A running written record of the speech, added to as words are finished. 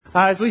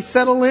As we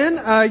settle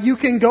in, you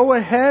can go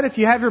ahead, if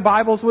you have your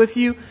Bibles with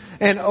you,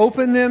 and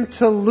open them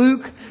to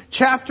Luke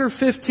chapter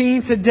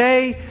 15.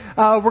 Today,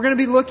 we're going to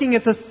be looking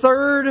at the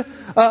third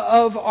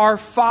of our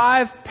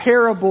 5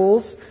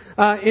 parables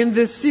in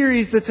this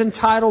series that's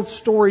entitled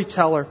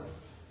Storyteller.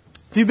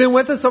 If you've been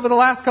with us over the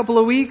last couple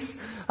of weeks,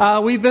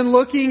 we've been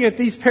looking at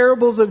these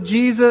parables of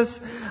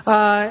Jesus.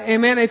 And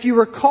man, if you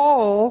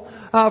recall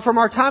from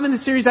our time in the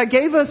series, I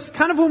gave us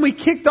kind of when we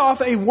kicked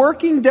off a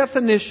working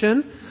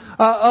definition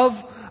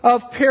of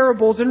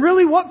parables. And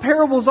really what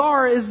parables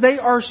are is they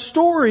are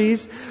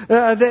stories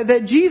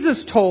that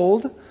Jesus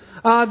told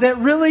that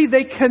really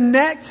they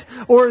connect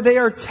or they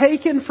are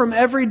taken from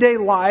everyday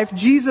life.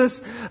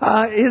 Jesus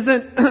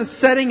isn't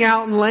setting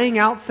out and laying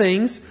out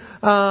things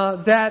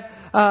that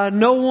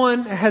no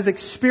one has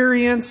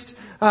experienced.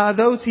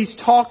 Those he's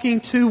talking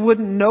to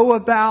wouldn't know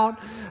about.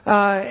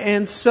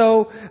 And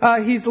so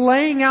he's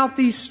laying out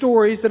these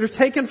stories that are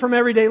taken from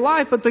everyday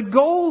life. But the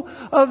goal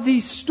of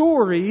these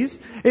stories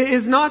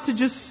is not to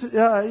just,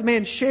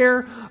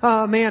 share,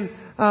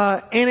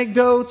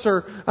 anecdotes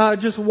or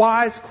just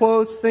wise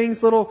quotes,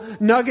 things, little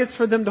nuggets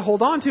for them to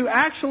hold on to.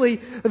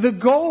 Actually, the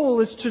goal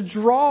is to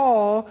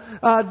draw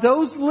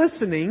those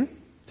listening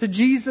to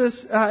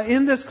Jesus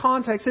in this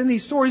context, in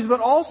these stories, but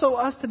also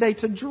us today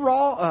to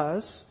draw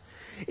us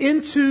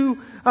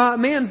into,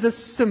 the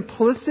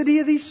simplicity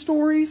of these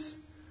stories.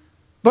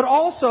 But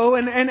also,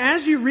 and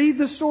as you read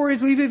the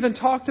stories, we've even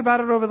talked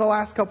about it over the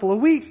last couple of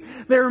weeks,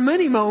 there are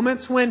many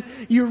moments when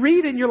you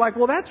read it and you're like,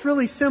 well, that's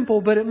really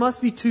simple, but it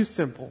must be too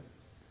simple.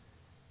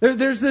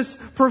 There's this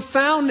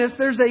profoundness,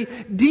 there's a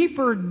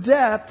deeper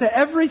depth to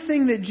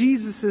everything that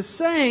Jesus is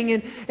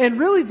saying. And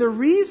really the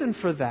reason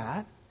for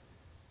that,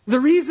 the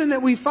reason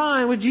that we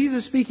find with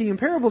Jesus speaking in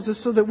parables is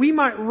so that we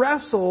might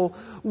wrestle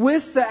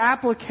with the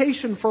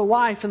application for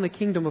life in the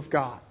kingdom of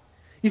God.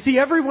 You see,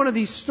 every one of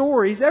these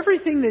stories,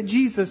 everything that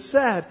Jesus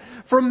said,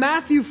 from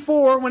Matthew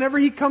 4, whenever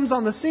he comes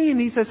on the scene,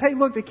 he says, hey,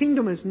 look, the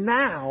kingdom is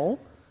now.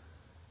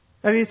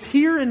 I mean, it's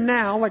here and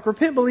now. Like,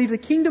 repent, believe, the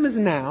kingdom is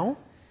now.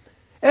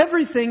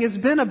 Everything has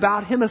been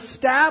about him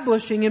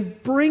establishing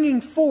and bringing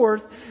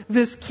forth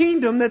this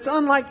kingdom that's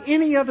unlike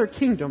any other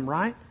kingdom,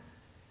 right?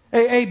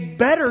 A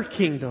better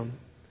kingdom.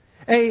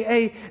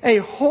 A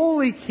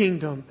holy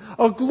kingdom.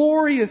 A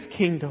glorious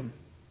kingdom.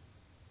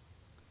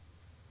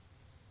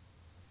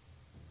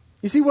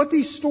 You see, what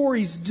these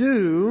stories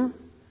do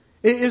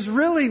is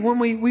really when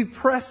we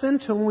press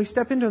into them, when we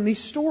step into them,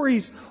 these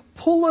stories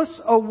pull us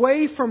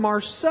away from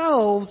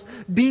ourselves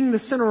being the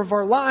center of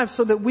our lives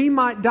so that we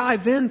might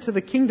dive into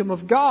the kingdom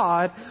of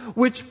God,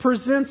 which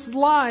presents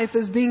life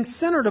as being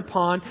centered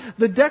upon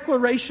the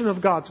declaration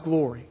of God's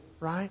glory,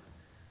 right?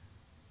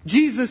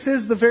 Jesus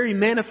is the very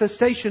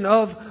manifestation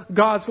of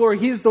God's glory.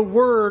 He is the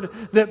Word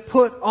that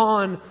put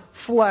on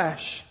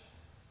flesh.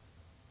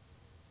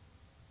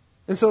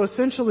 And so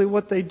essentially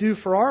what they do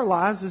for our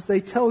lives is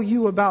they tell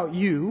you about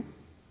you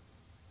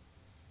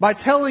by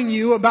telling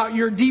you about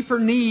your deeper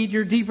need,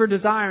 your deeper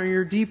desire,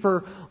 your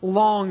deeper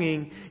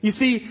longing. You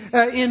see,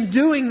 in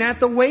doing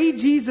that, the way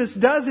Jesus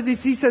does it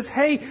is He says,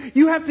 hey,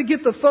 you have to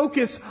get the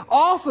focus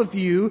off of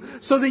you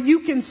so that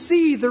you can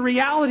see the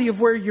reality of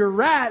where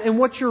you're at and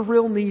what your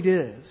real need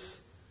is.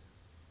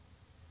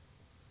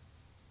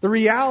 The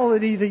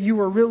reality that you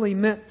are really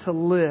meant to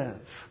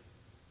live.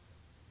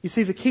 You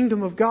see, the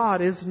kingdom of God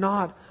is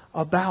not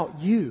about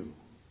you.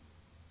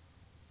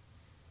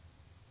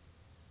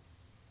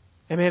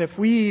 And man, if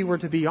we were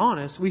to be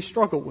honest, we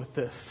struggle with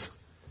this.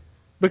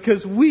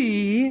 Because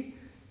we,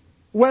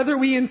 whether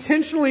we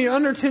intentionally or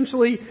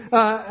unintentionally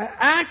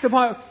act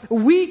upon it,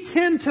 we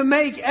tend to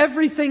make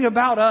everything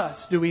about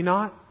us, do we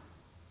not?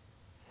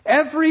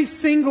 Every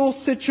single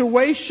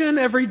situation,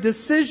 every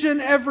decision,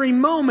 every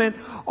moment,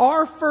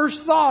 our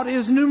first thought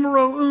is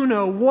numero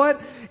uno.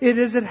 What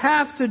does it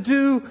have to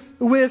do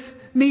with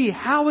me?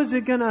 How is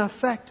it going to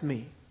affect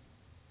me?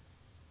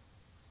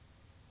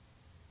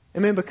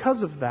 And man,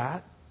 because of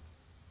that,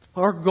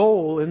 our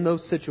goal in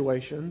those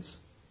situations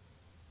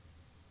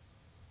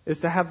is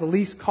to have the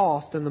least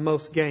cost and the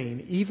most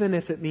gain, even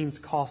if it means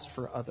cost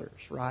for others,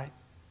 right?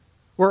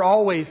 We're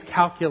always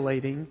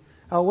calculating,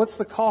 what's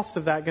the cost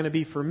of that going to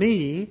be for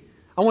me?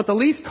 I want the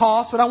least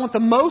cost, but I want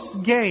the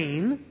most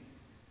gain.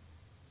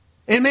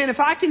 And man, if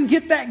I can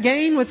get that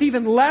gain with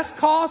even less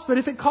cost, but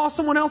if it costs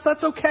someone else,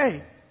 that's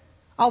okay.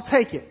 I'll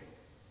take it.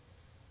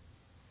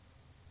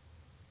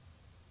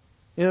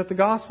 You know, the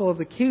gospel of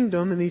the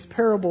kingdom in these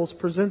parables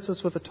presents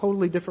us with a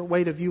totally different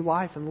way to view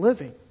life and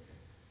living.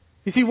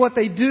 You see, what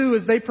they do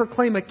is they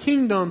proclaim a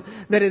kingdom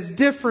that is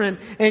different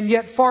and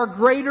yet far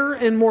greater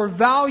and more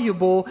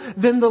valuable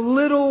than the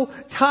little,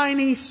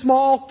 tiny,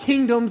 small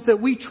kingdoms that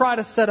we try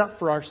to set up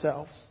for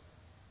ourselves.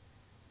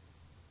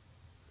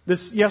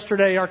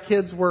 Yesterday, our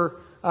kids were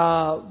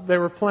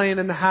playing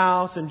in the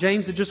house, and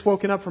James had just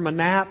woken up from a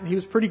nap. He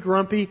was pretty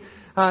grumpy,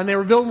 and they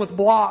were building with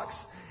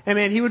blocks. And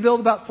man, he would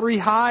build about 3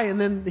 high, and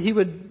then he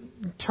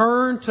would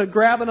turn to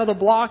grab another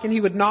block, and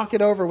he would knock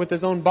it over with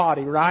his own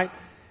body, right?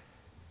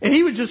 And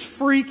he would just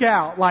freak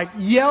out, like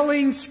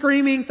yelling,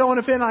 screaming, throwing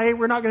a fit, like, hey,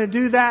 we're not going to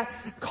do that.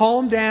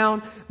 Calm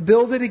down,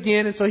 build it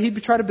again. And so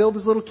he'd try to build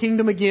his little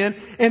kingdom again.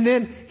 And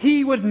then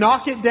he would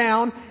knock it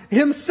down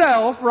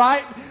himself,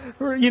 right?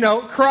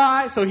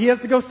 Cry. So he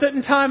has to go sit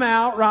in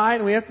timeout, right?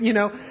 And we have,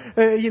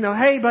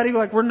 hey buddy,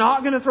 like we're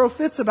not going to throw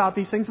fits about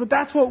these things, but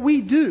that's what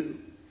we do.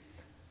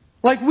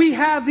 Like we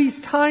have these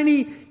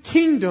tiny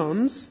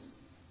kingdoms,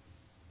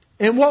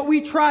 and what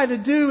we try to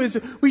do is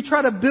we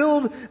try to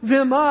build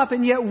them up,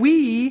 and yet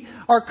they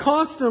are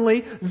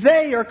constantly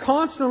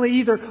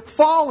either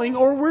falling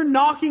or we're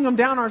knocking them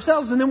down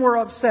ourselves, and then we're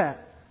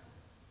upset.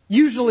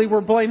 Usually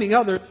we're blaming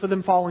others for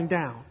them falling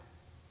down.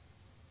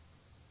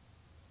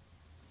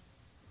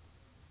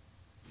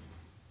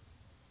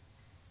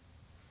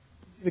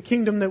 The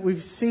kingdom that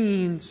we've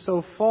seen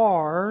so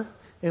far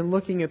in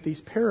looking at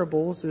these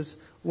parables is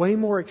way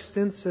more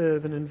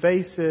extensive and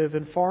invasive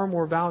and far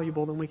more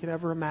valuable than we could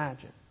ever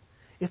imagine.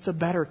 It's a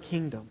better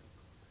kingdom.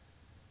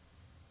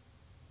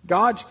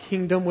 God's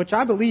kingdom, which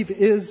I believe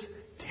is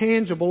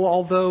tangible,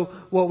 although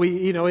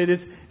it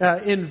is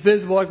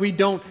invisible, like we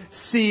don't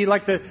see,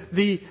 like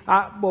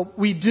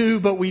we do,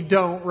 but we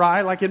don't,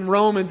 right? Like in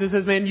Romans, it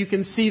says, man, you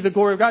can see the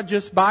glory of God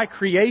just by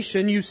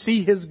creation. You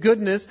see His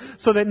goodness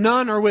so that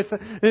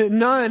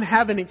none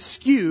have an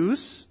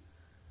excuse.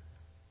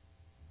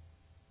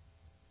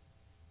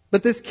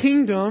 But this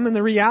kingdom and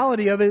the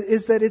reality of it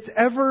is that it's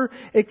ever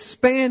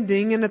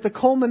expanding, and at the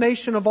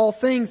culmination of all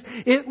things,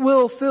 it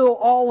will fill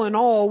all in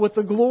all with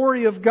the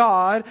glory of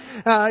God,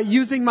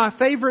 using my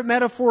favorite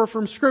metaphor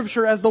from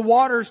Scripture as the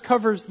waters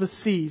covers the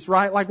seas,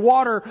 right? Like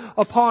water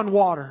upon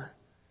water.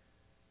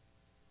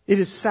 It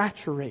is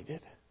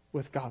saturated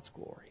with God's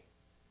glory.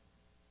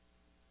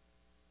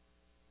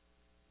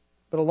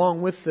 But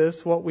along with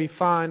this, what we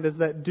find is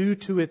that due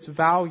to its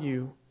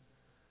value,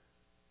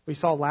 we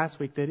saw last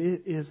week that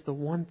it is the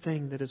one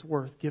thing that is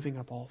worth giving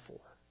up all for.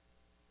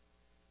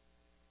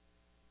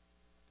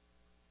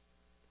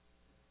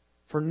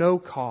 For no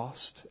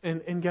cost.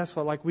 And guess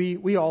what? Like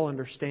we all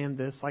understand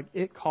this. Like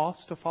it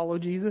costs to follow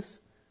Jesus.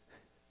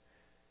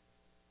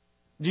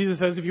 Jesus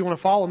says, if you want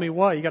to follow me,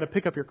 what? You got to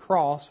pick up your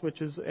cross,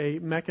 which is a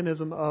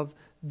mechanism of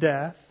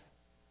death.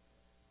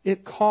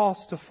 It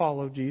costs to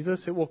follow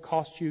Jesus. It will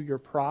cost you your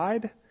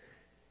pride.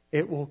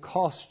 It will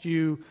cost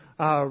you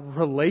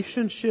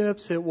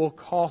relationships. It will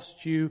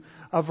cost you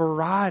a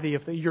variety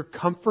of your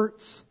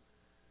comforts.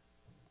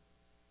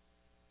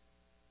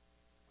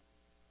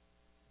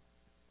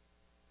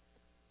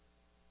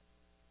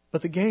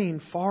 But the gain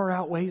far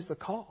outweighs the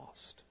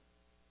cost.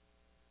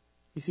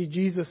 You see,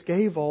 Jesus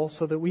gave all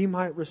so that we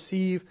might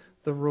receive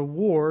the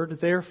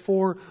reward.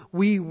 Therefore,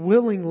 we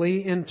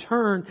willingly, in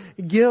turn,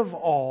 give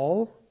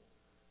all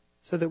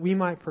so that we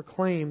might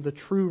proclaim the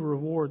true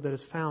reward that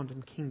is found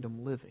in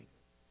kingdom living.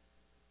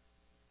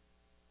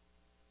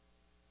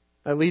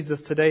 That leads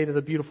us today to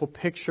the beautiful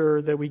picture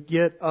that we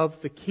get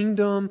of the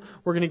kingdom.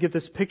 We're going to get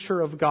this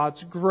picture of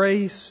God's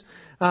grace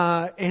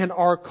and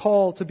our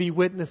call to be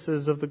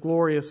witnesses of the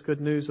glorious good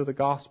news of the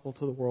gospel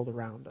to the world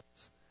around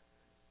us.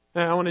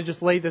 And I want to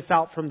just lay this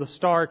out from the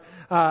start.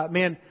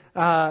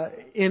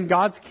 In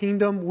God's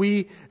kingdom,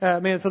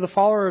 for the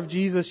follower of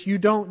Jesus, you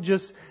don't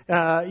just,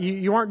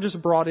 you aren't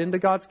just brought into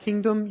God's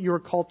kingdom, you are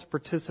called to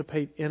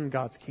participate in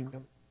God's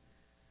kingdom.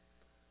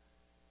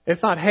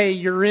 It's not, hey,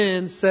 you're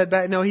in, said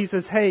back. No, He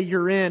says, hey,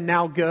 you're in,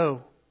 now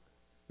go.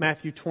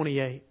 Matthew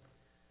 28.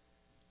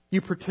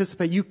 You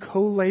participate, you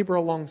co-labor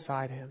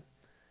alongside Him.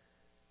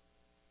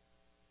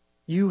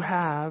 You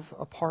have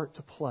a part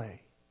to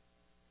play.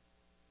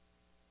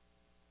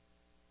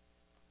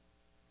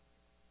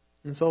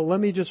 And so let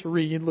me just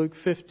read Luke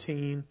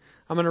 15.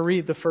 I'm going to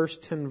read the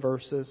first 10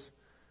 verses.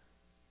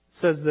 It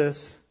says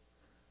this.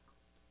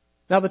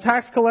 Now the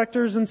tax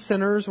collectors and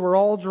sinners were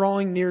all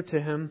drawing near to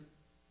Him.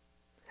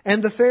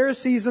 And the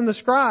Pharisees and the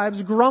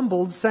scribes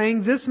grumbled,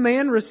 saying, this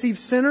man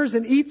receives sinners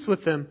and eats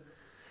with them.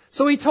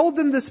 So He told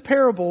them this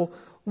parable.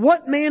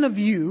 What man of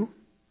you,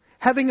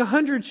 having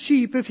 100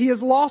 sheep, if he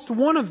has lost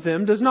one of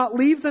them, does not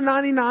leave the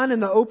 99 in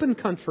the open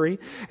country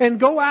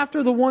and go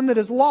after the one that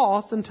is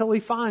lost until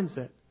he finds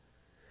it?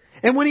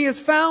 And when he has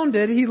found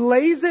it, he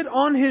lays it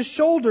on his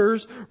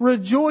shoulders,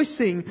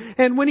 rejoicing.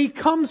 And when he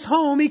comes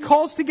home, he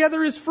calls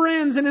together his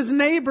friends and his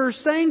neighbors,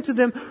 saying to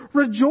them,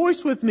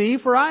 rejoice with me,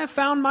 for I have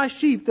found my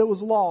sheep that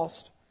was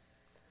lost.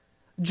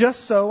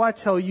 Just so, I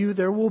tell you,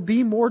 there will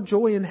be more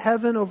joy in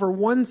heaven over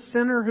one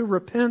sinner who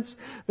repents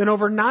than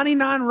over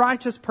 99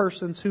 righteous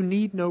persons who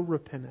need no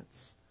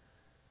repentance.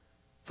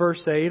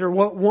 Verse 8, or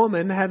what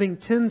woman, having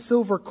 10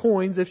 silver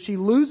coins, if she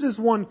loses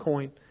one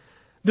coin,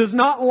 does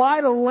not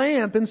light a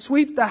lamp and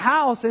sweep the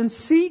house and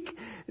seek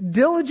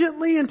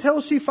diligently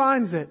until she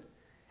finds it?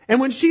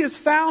 And when she has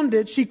found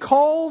it, she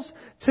calls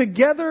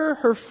together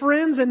her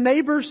friends and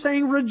neighbors,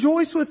 saying,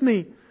 rejoice with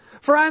me,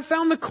 for I have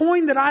found the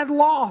coin that I had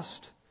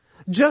lost.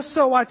 Just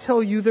so, I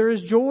tell you, there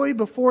is joy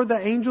before the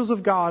angels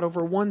of God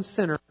over one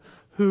sinner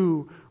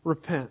who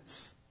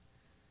repents.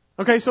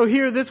 Okay, so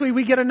here this week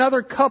we get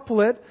another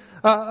couplet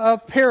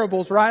of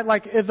parables, right?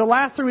 Like the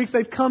last 3 weeks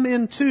they've come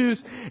in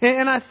twos.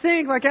 And I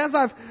think, like as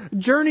I've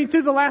journeyed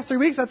through the last 3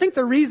 weeks, I think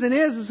the reason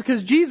is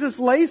because Jesus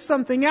lays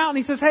something out and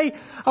He says, hey,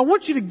 I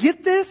want you to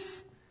get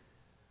this,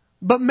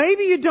 but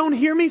maybe you don't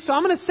hear me, so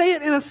I'm going to say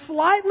it in a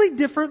slightly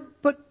different,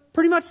 but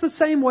pretty much the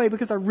same way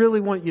because I really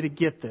want you to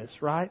get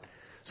this, right?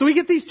 So we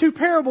get these two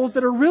parables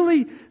that are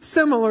really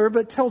similar,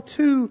 but tell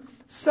two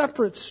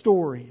separate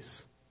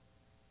stories.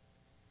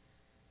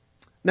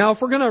 Now,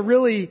 if we're going to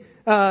really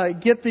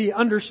get the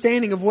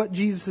understanding of what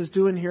Jesus is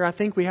doing here, I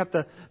think we have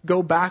to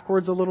go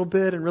backwards a little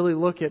bit and really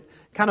look at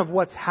kind of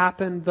what's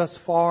happened thus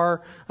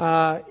far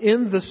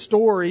in the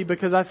story,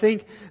 because I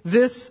think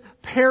this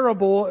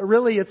parable,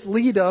 really its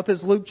lead up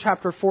is Luke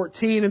chapter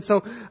 14. And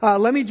so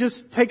let me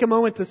just take a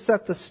moment to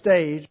set the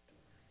stage.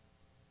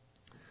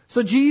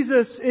 So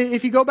Jesus,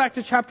 if you go back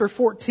to chapter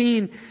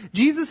 14,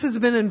 Jesus has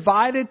been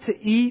invited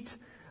to eat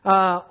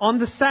on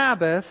the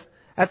Sabbath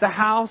at the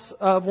house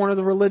of one of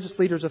the religious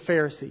leaders of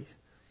Pharisees.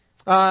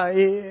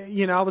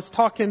 I was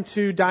talking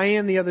to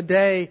Diane the other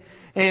day,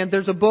 and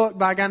there's a book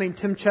by a guy named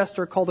Tim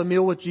Chester called A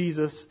Meal with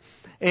Jesus.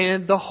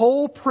 And the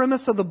whole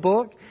premise of the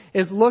book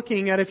is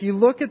looking at, if you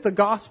look at the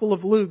Gospel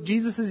of Luke,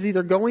 Jesus is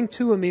either going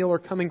to a meal or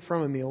coming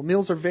from a meal.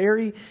 Meals are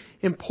very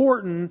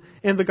important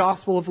in the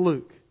Gospel of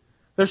Luke.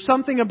 There's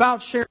something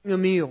about sharing a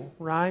meal,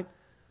 right?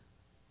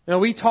 You know,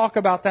 we talk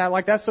about that,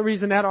 like that's the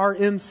reason at our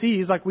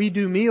MCs, like we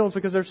do meals,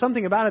 because there's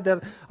something about it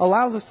that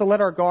allows us to let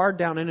our guard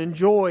down and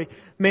enjoy,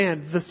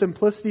 the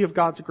simplicity of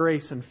God's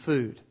grace and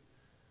food.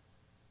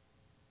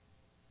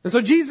 And so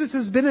Jesus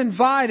has been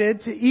invited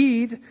to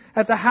eat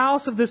at the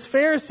house of this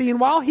Pharisee, and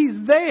while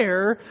he's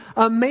there,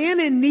 a man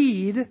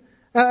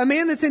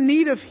that's in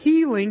need of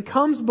healing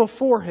comes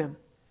before him.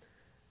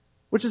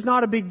 Which is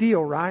not a big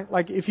deal, right?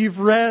 Like if you've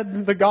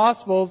read the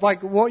Gospels,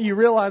 like what you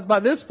realize by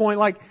this point,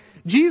 like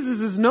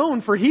Jesus is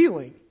known for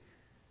healing.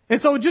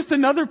 And so just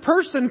another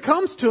person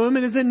comes to him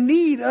and is in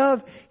need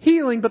of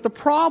healing. But the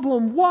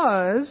problem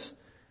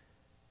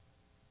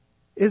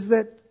is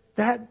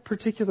that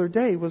particular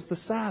day was the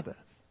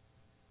Sabbath.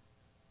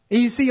 And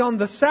you see, on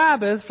the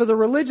Sabbath, for the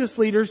religious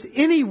leaders,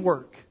 any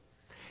work,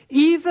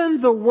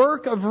 even the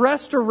work of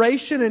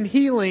restoration and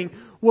healing,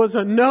 was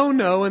a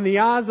no-no in the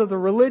eyes of the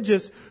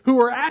religious who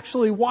were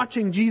actually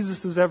watching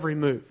Jesus' every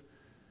move.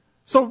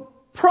 So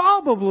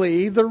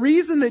probably the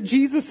reason that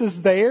Jesus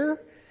is there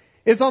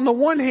is, on the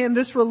one hand,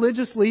 this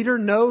religious leader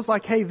knows,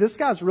 like, hey, this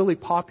guy's really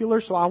popular,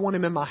 so I want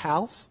him in my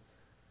house,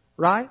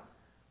 right?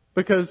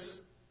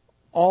 Because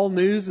all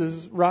news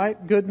is,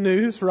 right, good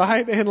news,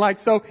 right? And like,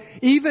 so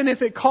even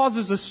if it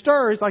causes a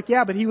stir, it's like,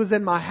 yeah, but he was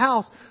in my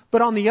house.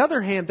 But on the other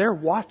hand, they're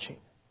watching.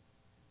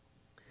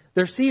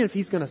 They're seeing if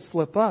he's going to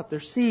slip up. They're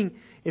seeing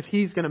if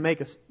he's going to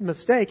make a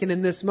mistake. And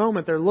in this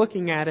moment, they're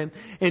looking at him.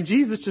 And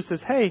Jesus just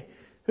says, hey,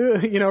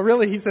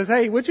 he says,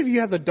 hey, which of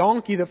you has a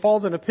donkey that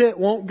falls in a pit,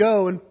 won't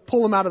go and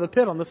pull him out of the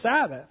pit on the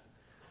Sabbath?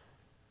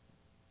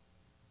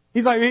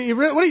 He's like,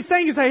 what he's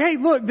saying is, hey,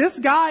 look, this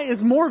guy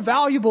is more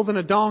valuable than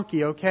a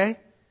donkey, okay?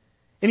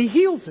 And he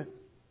heals him.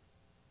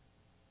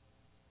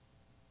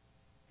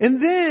 And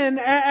then,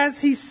 as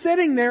he's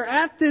sitting there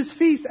at this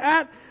feast,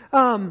 at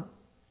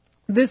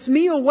this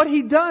meal, what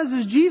he does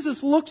is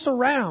Jesus looks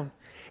around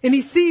and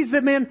he sees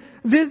that,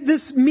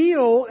 this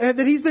meal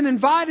that he's been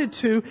invited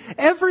to,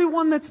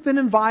 everyone that's been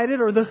invited,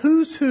 or the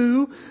who's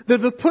who,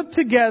 the put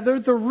together,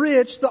 the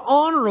rich, the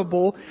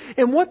honorable,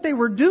 and what they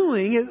were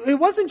doing, it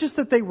wasn't just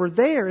that they were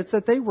there, it's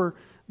that they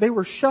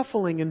were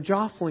shuffling and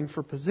jostling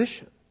for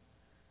position.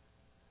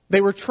 They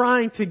were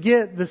trying to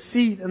get the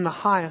seat in the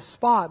highest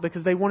spot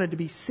because they wanted to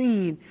be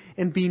seen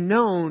and be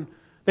known.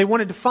 They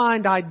wanted to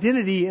find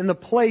identity in the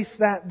place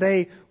that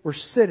they were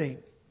sitting.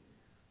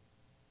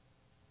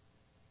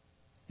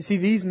 You see,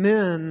 these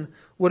men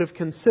would have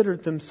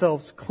considered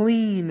themselves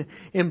clean,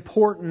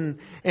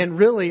 important, and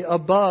really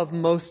above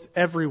most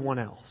everyone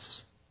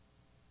else.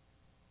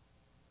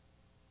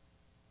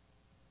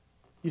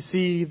 You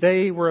see,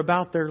 they were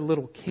about their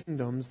little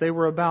kingdoms. They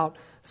were about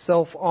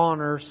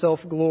self-honor,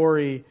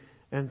 self-glory,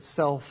 and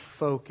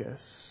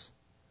self-focus,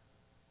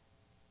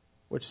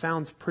 which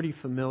sounds pretty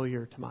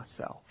familiar to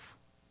myself.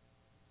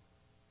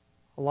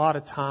 A lot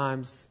of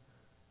times,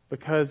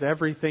 because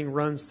everything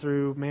runs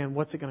through,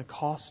 what's it going to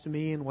cost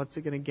me and what's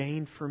it going to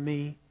gain for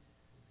me?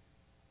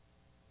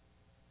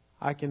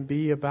 I can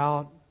be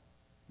about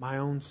my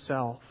own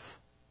self.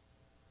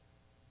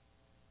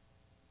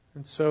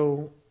 And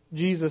so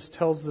Jesus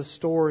tells the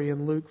story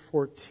in Luke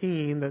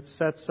 14 that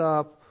sets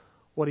up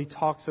what he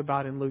talks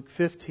about in Luke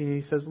 15.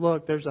 He says,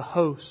 look, there's a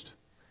host.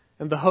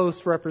 And the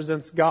host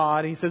represents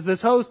God. He says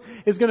this host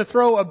is going to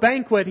throw a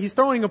banquet. He's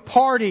throwing a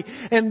party.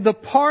 And the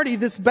party,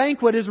 this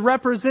banquet, is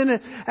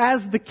represented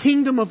as the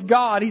kingdom of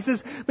God. He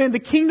says, the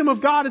kingdom of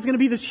God is going to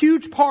be this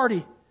huge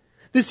party.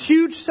 This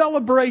huge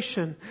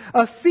celebration.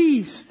 A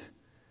feast.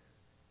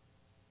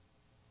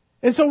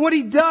 And so what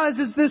he does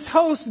is, this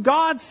host,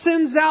 God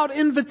sends out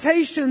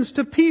invitations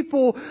to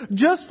people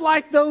just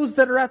like those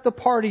that are at the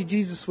party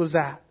Jesus was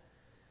at.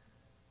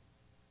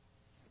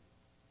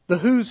 The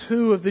who's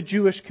who of the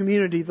Jewish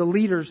community, the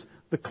leaders,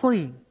 the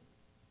clean.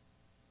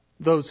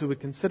 Those who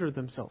would consider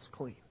themselves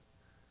clean.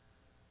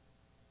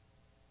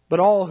 But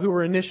all who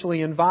were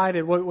initially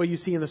invited, what you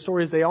see in the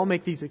story is they all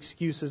make these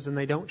excuses and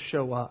they don't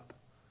show up.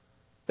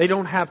 They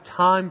don't have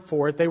time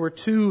for it. They were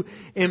too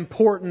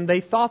important.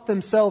 They thought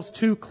themselves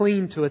too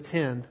clean to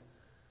attend.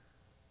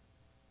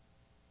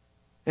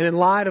 And in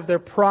light of their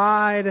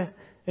pride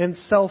and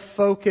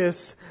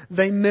self-focus,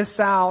 they miss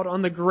out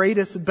on the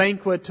greatest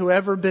banquet to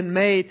ever been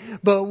made.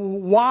 But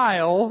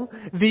while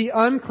the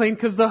unclean,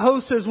 because the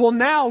host says, well,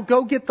 now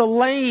go get the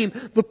lame,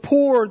 the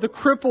poor, the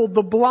crippled,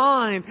 the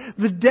blind,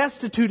 the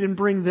destitute, and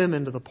bring them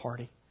into the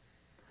party.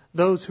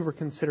 Those who were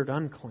considered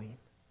unclean.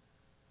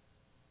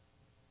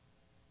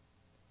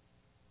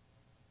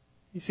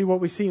 You see, what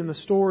we see in the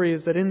story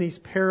is that in these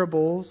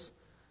parables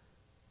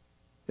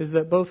is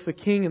that both the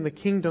king and the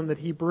kingdom that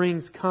he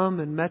brings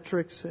come in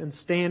metrics and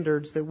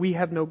standards that we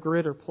have no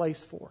grid or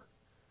place for.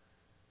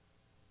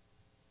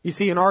 You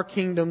see, in our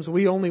kingdoms,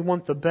 we only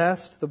want the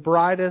best, the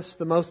brightest,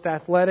 the most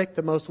athletic,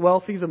 the most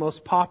wealthy, the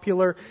most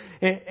popular,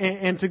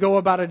 and to go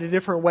about it a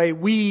different way.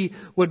 We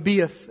want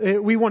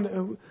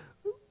to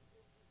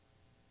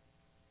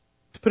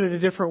put it a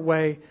different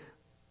way.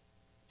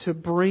 To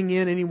bring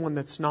in anyone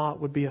that's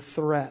not would be a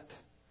threat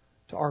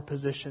to our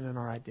position and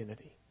our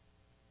identity.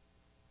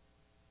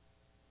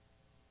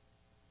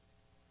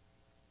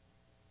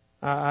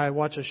 I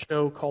watch a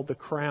show called The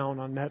Crown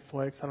on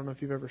Netflix. I don't know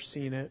if you've ever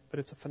seen it, but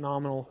it's a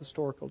phenomenal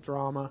historical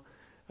drama.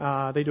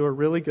 They do a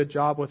really good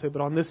job with it.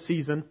 But on this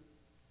season,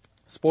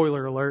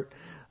 spoiler alert,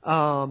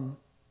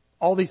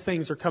 all these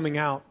things are coming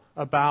out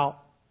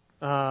about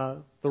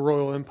the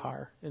Royal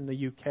Empire in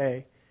the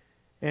UK.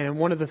 And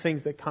one of the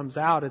things that comes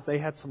out is they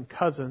had some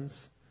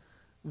cousins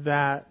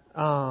that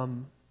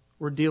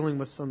were dealing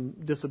with some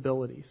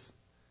disabilities.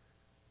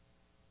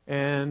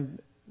 And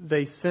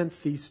they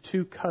sent these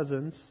two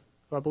cousins,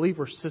 who I believe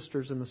were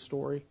sisters in the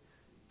story,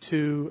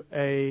 to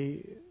a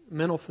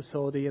mental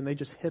facility, and they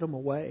just hid them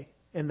away.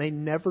 And they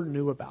never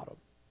knew about them.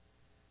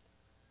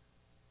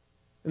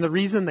 And the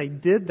reason they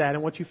did that,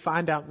 and what you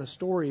find out in the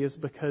story, is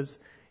because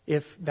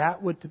if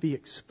that were to be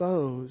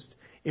exposed,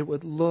 it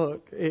would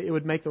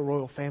make the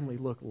royal family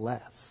look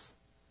less.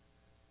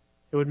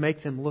 It would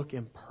make them look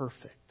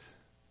imperfect.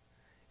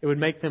 It would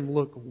make them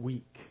look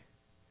weak.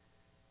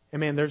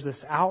 And man, there's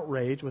this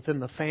outrage within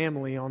the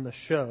family on the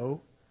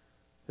show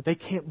that they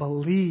can't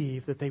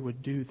believe that they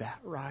would do that,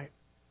 right?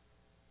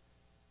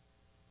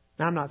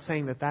 Now, I'm not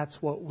saying that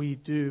that's what we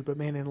do, but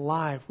man, in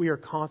life, we are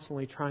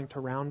constantly trying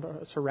to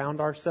surround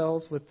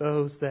ourselves with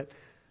those that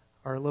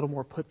are a little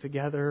more put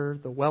together,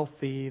 the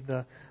wealthy,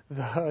 the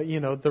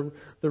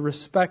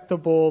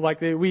respectable.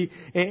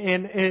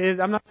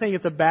 I'm not saying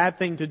it's a bad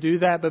thing to do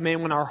that, but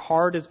man, when our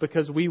heart is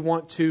because we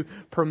want to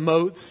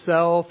promote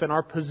self and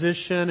our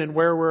position and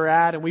where we're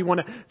at, and we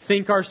want to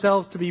think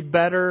ourselves to be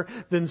better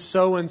than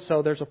so and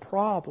so, there's a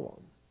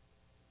problem.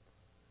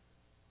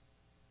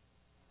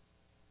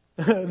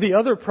 The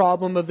other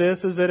problem of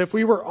this is that if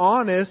we were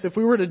honest, if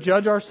we were to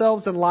judge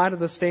ourselves in light of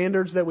the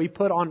standards that we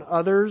put on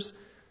others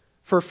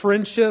for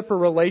friendship or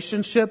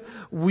relationship,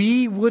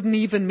 we wouldn't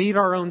even meet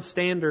our own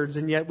standards,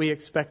 and yet we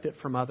expect it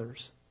from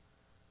others.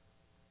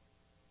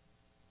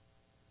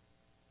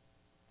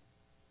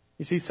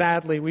 You see,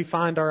 sadly, we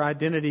find our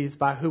identities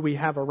by who we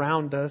have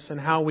around us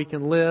and how we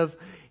can live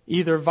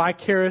either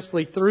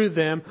vicariously through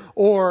them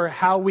or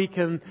how we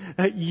can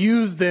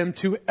use them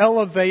to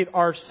elevate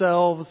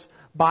ourselves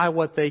by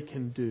what they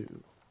can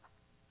do.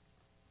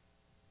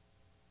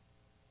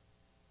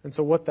 And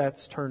so what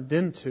that's turned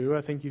into, I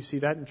think you see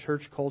that in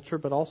church culture,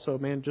 but also,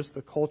 man, just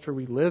the culture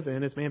we live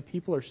in is, man,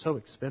 people are so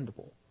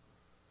expendable.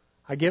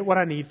 I get what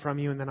I need from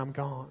you and then I'm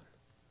gone.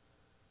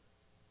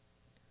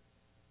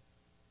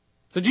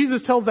 So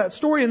Jesus tells that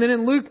story, and then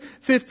in Luke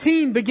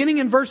 15, beginning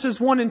in verses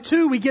 1 and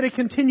 2, we get a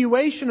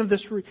continuation of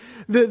this,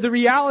 the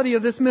reality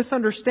of this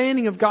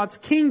misunderstanding of God's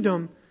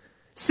kingdom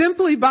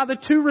simply by the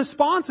two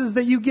responses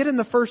that you get in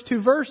the first two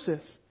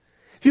verses.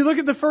 If you look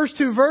at the first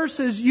two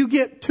verses, you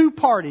get two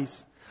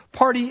parties.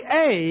 Party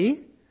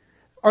A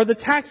are the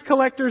tax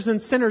collectors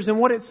and sinners. And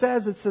what it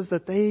says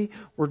that they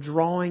were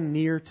drawing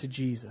near to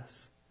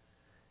Jesus.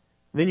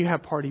 Then you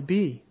have party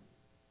B,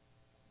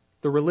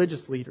 the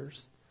religious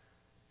leaders.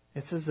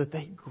 It says that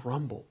they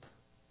grumbled.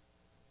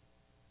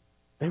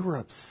 They were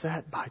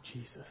upset by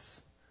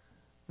Jesus.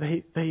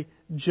 They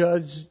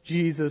judged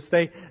Jesus.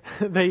 They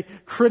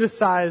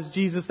criticized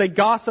Jesus. They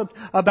gossiped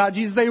about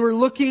Jesus. They were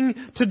looking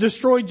to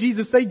destroy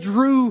Jesus. They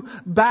drew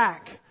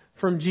back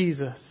from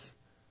Jesus.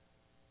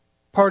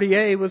 Party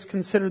A was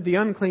considered the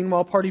unclean,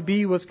 while Party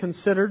B was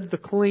considered the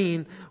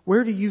clean.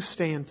 Where do you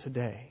stand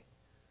today?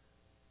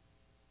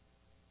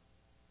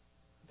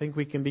 I think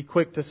we can be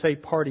quick to say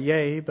Party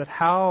A, but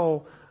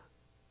how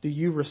do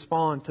you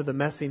respond to the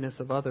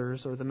messiness of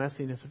others or the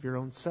messiness of your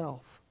own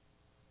self?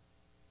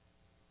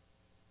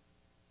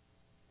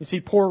 You see,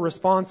 poor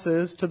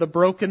responses to the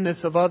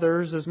brokenness of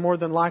others is more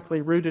than likely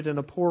rooted in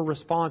a poor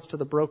response to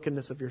the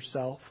brokenness of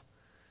yourself.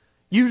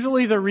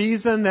 Usually the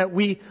reason that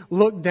we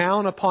look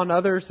down upon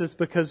others is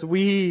because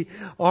we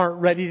aren't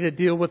ready to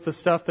deal with the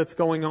stuff that's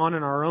going on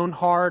in our own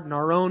heart and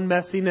our own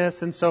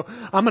messiness. And so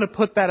I'm going to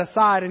put that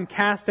aside and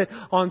cast it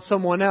on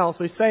someone else.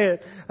 We say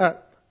it,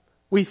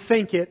 we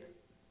think it,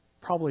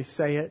 probably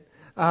say it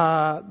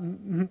all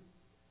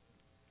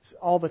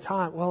the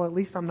time. Well, at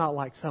least I'm not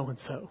like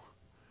so-and-so.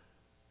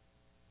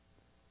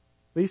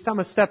 At least I'm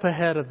a step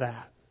ahead of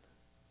that.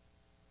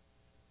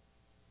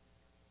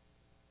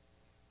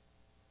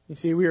 You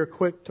see, we are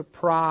quick to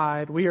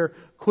pride. We are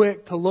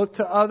quick to look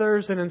to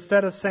others, and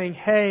instead of saying,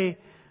 hey,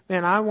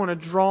 man, I want to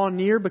draw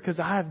near because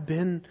I have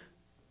been,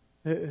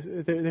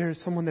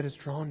 there's someone that has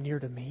drawn near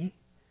to me.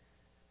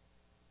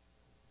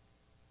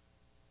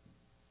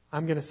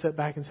 I'm going to sit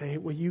back and say, hey,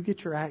 will you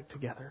get your act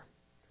together?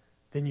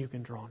 Then you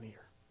can draw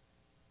near.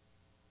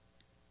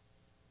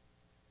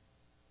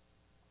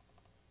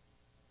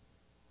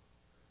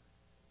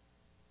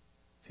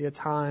 See, at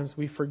times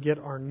we forget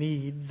our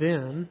need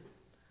then.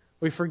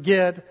 We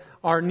forget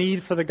our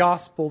need for the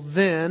gospel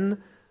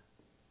then,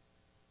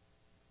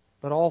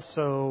 but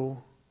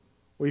also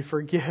we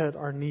forget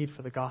our need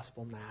for the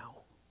gospel now.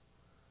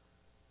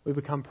 We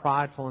become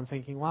prideful in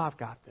thinking, well, I've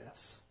got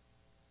this.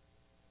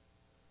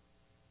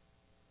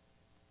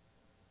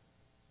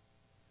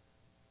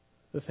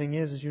 The thing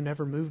is you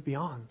never move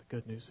beyond the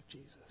good news of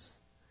Jesus.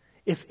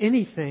 If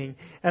anything,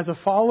 as a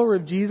follower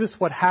of Jesus,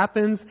 what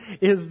happens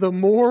is the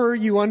more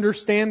you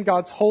understand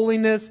God's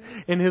holiness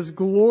and His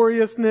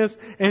gloriousness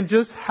and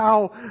just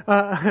how,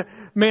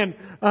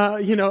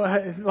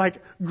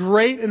 like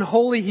great and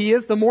holy He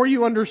is, the more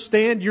you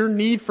understand your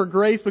need for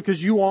grace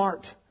because you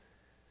aren't.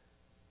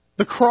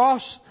 The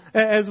cross,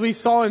 as we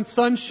saw in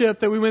Sonship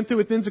that we went through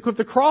with Men's Equip,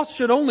 the cross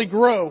should only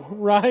grow,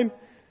 right?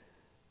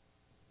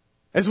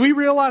 As we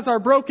realize our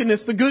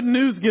brokenness, the good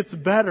news gets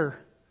better.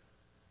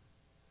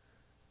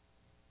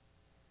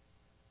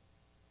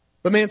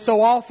 But man, so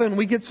often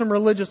we get some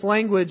religious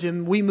language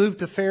and we move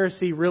to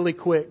Pharisee really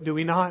quick, do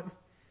we not?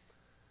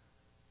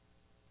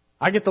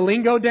 I get the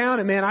lingo down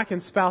and man, I can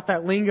spout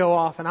that lingo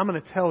off and I'm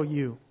going to tell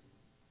you.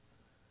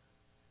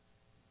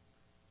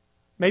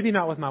 Maybe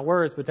not with my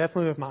words, but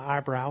definitely with my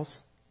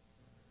eyebrows,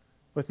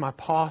 with my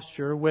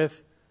posture,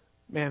 with,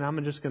 man,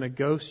 I'm just going to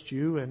ghost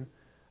you. And,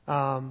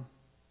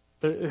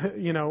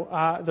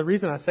 the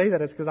reason I say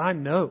that is because I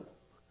know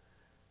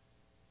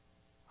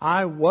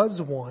I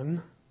was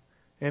one.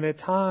 And at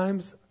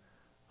times,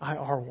 I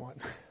are one,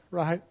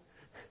 right?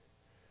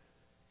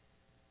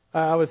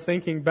 I was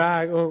thinking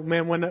back, oh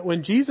man,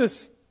 when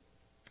Jesus,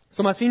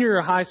 so my senior year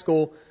of high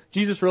school,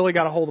 Jesus really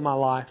got a hold of my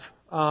life.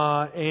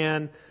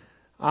 And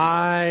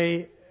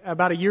I,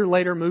 about a year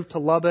later, moved to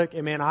Lubbock,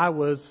 and man, I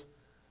was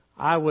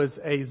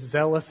a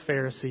zealous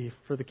Pharisee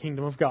for the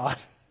kingdom of God.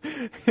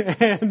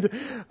 And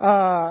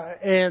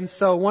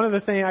so one of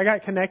the things, I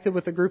got connected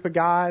with a group of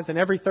guys, and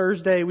every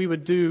Thursday we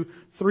would do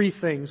three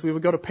things. We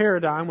would go to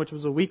Paradigm, which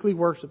was a weekly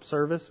worship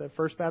service at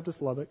First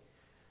Baptist Lubbock.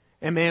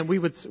 And man, we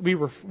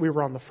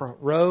were on the front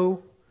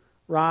row,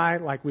 right?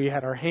 Like we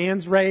had our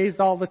hands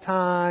raised all the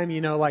time, we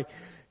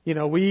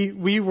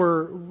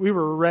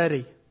were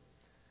ready.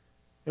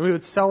 And we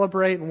would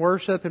celebrate and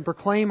worship and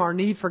proclaim our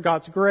need for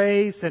God's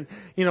grace and,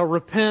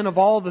 repent of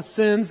all the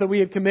sins that we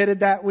had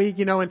committed that week,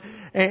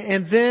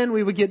 and then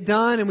we would get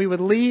done and we would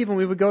leave and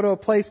we would go to a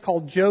place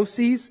called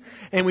Josie's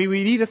and we would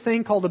eat a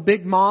thing called a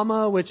Big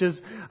Mama, which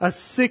is a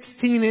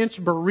 16-inch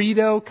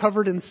burrito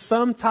covered in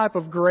some type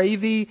of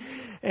gravy.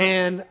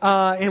 And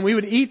we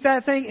would eat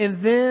that thing and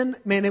then,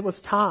 man, it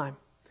was time.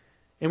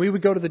 And we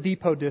would go to the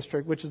Depot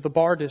District, which is the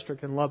bar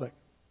district in Lubbock.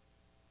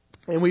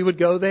 And we would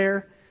go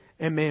there.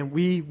 And man,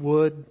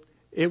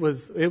 it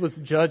was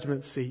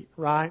judgment seat,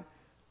 right?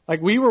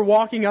 Like we were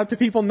walking up to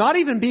people, not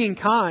even being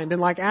kind and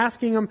like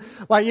asking them,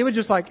 like it was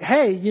just like,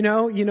 hey,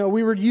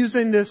 we were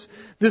using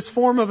this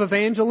form of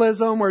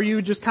evangelism where you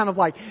would just kind of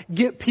like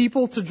get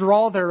people to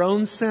draw their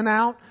own sin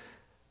out.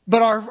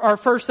 But our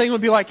first thing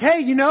would be like,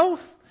 hey,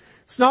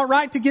 it's not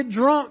right to get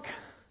drunk.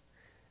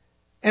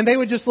 And they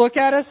would just look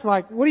at us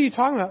like, what are you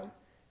talking about?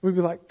 We'd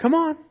be like, come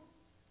on,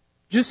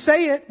 just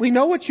say it. We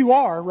know what you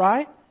are,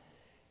 right?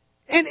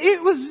 And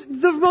it was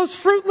the most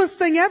fruitless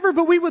thing ever,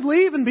 but we would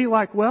leave and be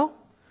like, well,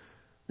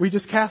 we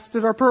just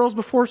casted our pearls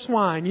before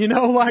swine,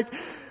 like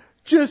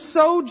just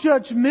so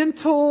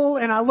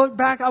judgmental. And I look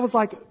back, I was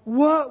like,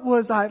 what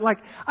was I like?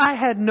 I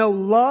had no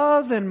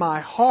love in my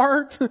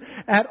heart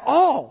at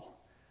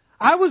all.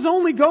 I was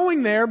only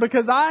going there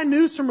because I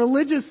knew some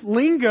religious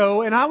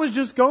lingo and I was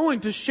just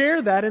going to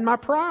share that in my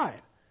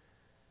pride.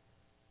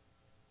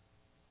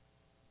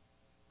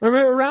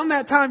 Around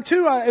that time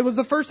too, it was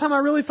the first time I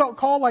really felt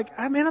called like,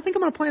 man, I think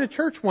I'm going to plant a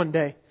church one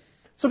day.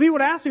 So people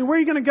would ask me, where are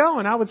you going to go?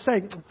 And I would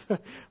say,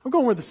 I'm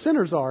going where the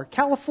sinners are,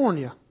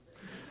 California.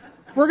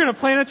 We're going to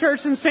plant a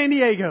church in San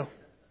Diego.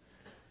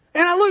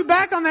 And I look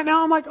back on that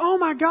now, I'm like, oh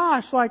my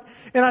gosh,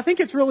 and I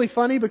think it's really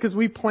funny because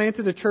we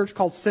planted a church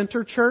called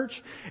Center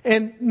Church.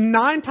 And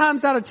 9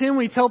 times out of 10, when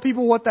we tell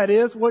people what that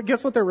is,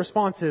 guess what their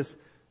response is?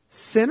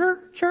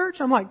 Center Church?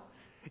 I'm like,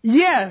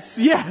 Yes,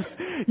 yes.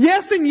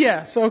 Yes and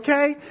yes,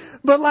 okay?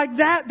 But like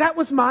that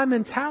was my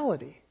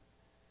mentality.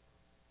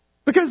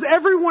 Because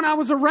everyone I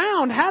was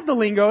around had the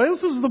lingo.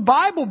 This was the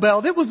Bible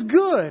Belt. It was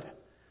good.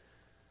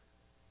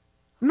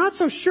 I'm not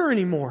so sure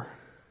anymore.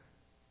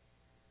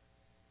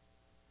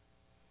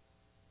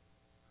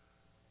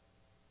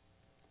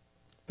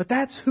 But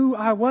that's who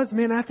I was,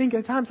 man. I think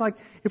at times, like,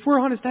 if we're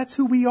honest, that's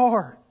who we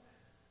are.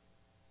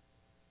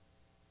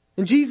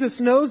 And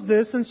Jesus knows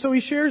this, and so He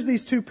shares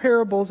these two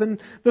parables.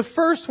 And the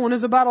first one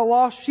is about a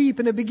lost sheep,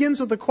 and it begins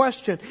with a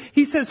question.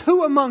 He says,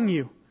 who among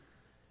you?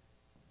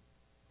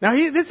 Now,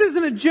 this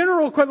isn't a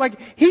general question. Like,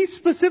 He's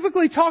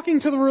specifically talking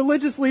to the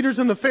religious leaders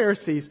and the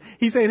Pharisees.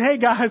 He's saying, hey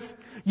guys,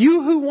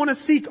 you who want to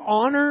seek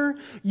honor,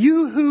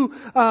 you who,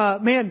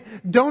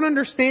 don't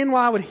understand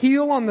why I would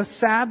heal on the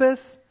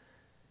Sabbath.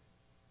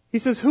 He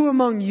says, who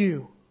among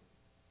you?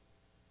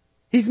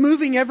 He's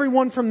moving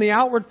everyone from the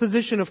outward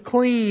position of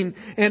clean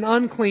and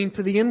unclean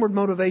to the inward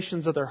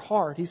motivations of their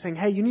heart. He's saying,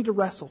 hey, you need to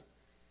wrestle.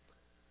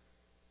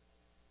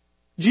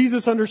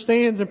 Jesus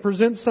understands and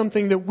presents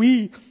something that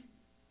we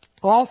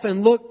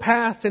often look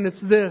past, and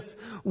it's this.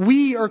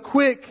 We are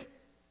quick.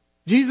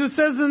 Jesus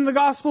says in the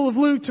Gospel of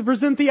Luke to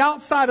present the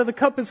outside of the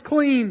cup as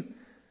clean.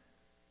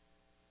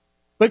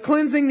 But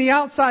cleansing the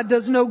outside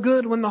does no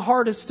good when the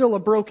heart is still a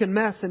broken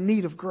mess in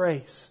need of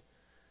grace.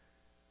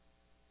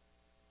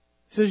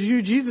 He says,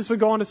 Jesus would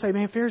go on to say,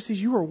 man,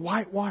 Pharisees, you are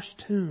whitewashed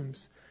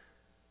tombs.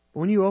 But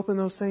when you open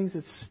those things,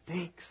 it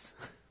stinks.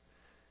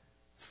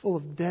 It's full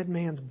of dead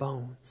man's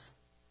bones.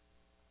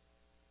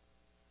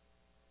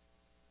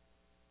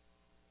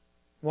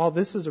 While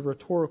this is a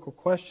rhetorical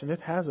question,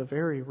 it has a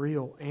very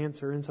real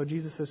answer. And so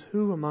Jesus says,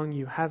 who among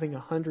you having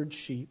 100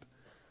 sheep?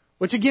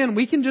 Which again,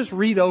 we can just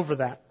read over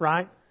that,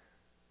 right?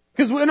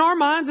 Because in our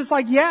minds, it's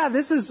like, yeah,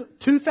 this is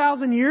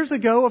 2,000 years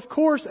ago. Of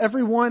course,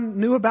 everyone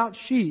knew about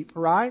sheep,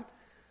 right?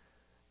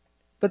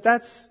 But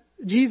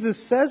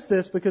Jesus says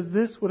this because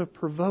this would have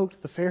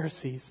provoked the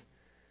Pharisees.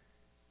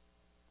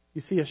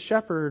 You see, a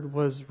shepherd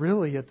was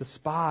really a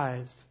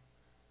despised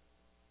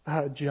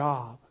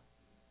job.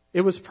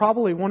 It was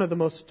probably one of the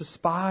most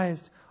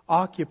despised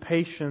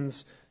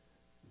occupations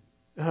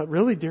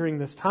really during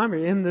this time,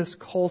 in this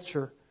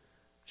culture.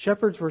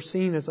 Shepherds were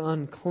seen as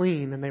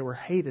unclean, and they were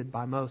hated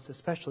by most,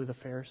 especially the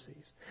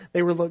Pharisees.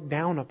 They were looked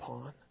down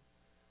upon.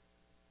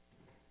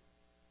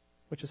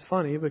 Which is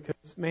funny because,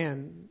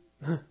 man,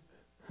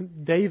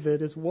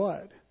 David is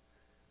what?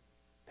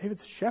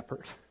 David's a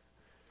shepherd.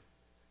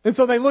 And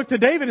so they look to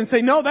David and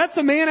say, no, that's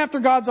a man after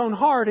God's own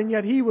heart, and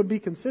yet he would be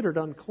considered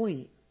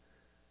unclean.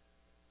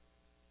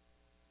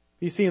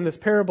 You see in this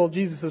parable,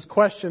 Jesus'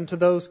 question to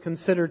those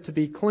considered to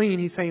be clean,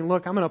 He's saying,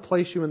 look, I'm going to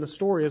place you in the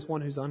story as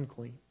one who's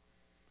unclean.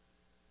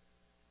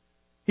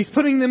 He's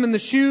putting them in the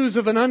shoes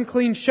of an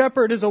unclean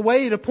shepherd as a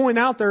way to point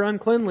out their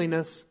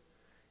uncleanliness.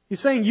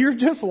 He's saying, you're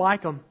just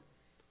like them.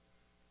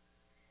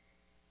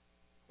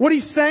 What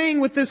He's saying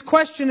with this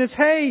question is,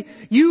 hey,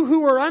 you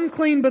who are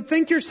unclean but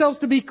think yourselves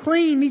to be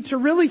clean need to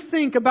really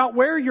think about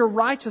where your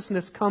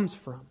righteousness comes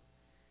from.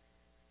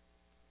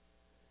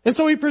 And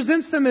so He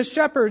presents them as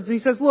shepherds. He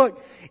says,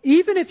 look,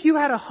 even if you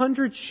had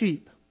 100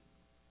 sheep,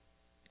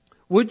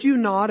 would you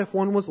not, if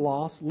one was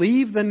lost,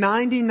 leave the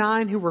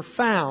 99 who were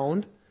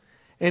found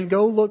and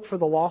go look for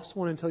the lost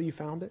one until you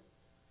found it?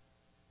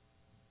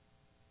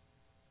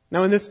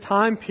 Now, in this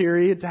time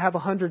period, to have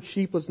 100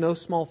 sheep was no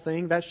small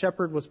thing. That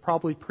shepherd was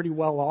probably pretty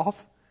well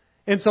off.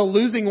 And so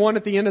losing one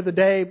at the end of the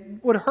day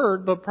would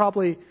hurt, but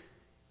probably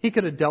he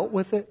could have dealt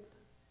with it.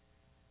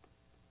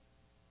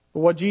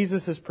 But what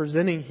Jesus is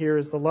presenting here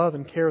is the love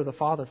and care of the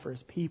Father for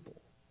His people.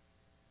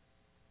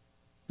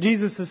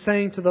 Jesus is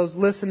saying to those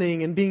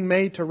listening and being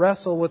made to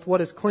wrestle with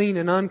what is clean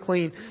and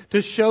unclean,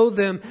 to show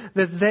them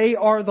that they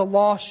are the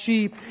lost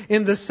sheep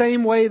in the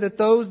same way that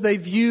those they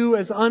view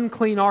as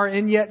unclean are.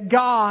 And yet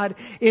God,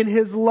 in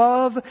His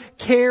love,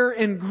 care,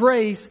 and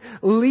grace,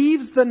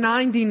 leaves the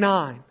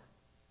 99.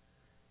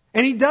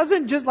 And He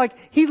doesn't just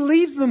He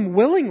leaves them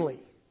willingly.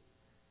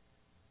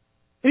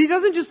 And He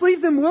doesn't just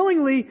leave them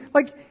willingly,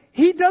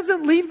 He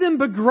doesn't leave them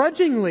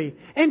begrudgingly.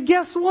 And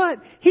guess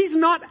what? He's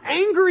not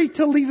angry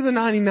to leave the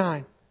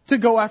 99 to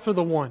go after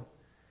the one.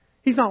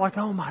 He's not like,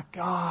 oh my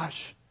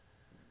gosh,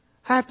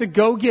 I have to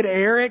go get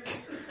Eric.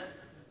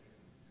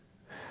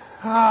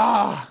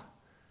 Right?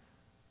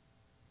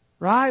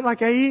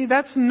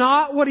 That's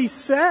not what He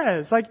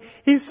says.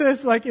 He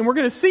says, and we're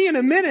going to see in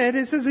a minute,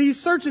 it says He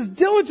searches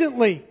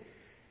diligently.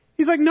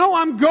 He's like, no,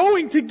 I'm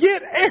going to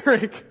get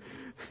Eric.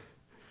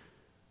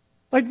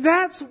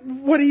 That's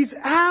what He's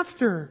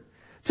after.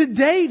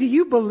 Today, do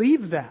you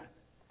believe that?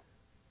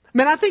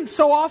 Man, I think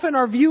so often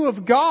our view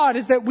of God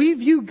is that we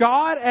view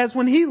God as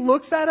when He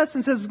looks at us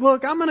and says,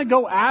 look, I'm going to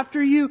go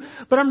after you,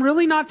 but I'm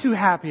really not too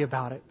happy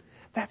about it.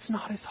 That's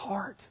not His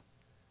heart.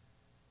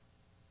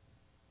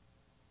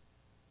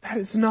 That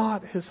is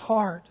not His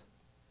heart.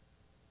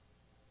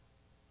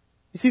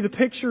 You see, the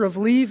picture of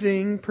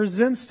leaving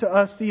presents to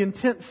us the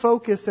intent,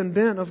 focus, and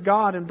bent of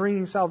God in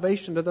bringing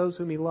salvation to those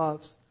whom He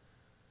loves.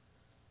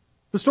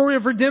 The story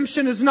of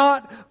redemption is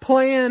not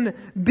plan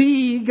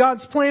B,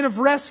 God's plan of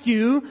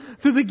rescue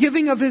through the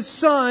giving of His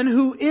Son,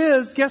 who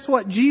is, guess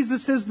what?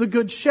 Jesus is the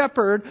Good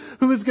Shepherd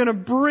who is going to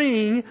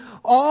bring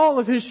all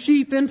of His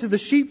sheep into the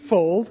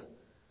sheepfold.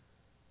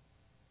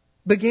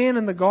 Began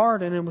in the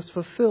garden and was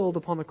fulfilled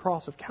upon the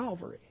cross of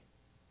Calvary.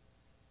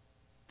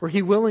 For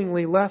He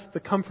willingly left the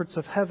comforts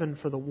of heaven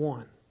for the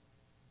one.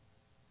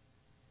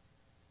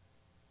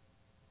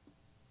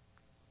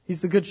 He's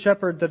the Good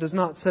Shepherd that does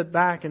not sit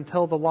back and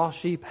tell the lost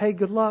sheep, hey,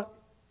 good luck.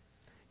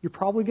 You're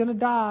probably going to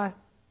die,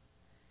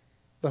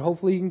 but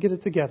hopefully you can get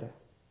it together.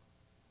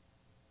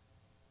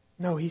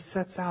 No, He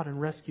sets out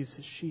and rescues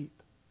His sheep.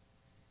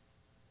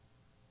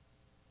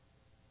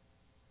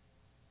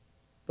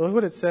 But look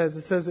what it says.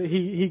 It says that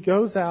he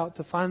goes out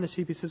to find the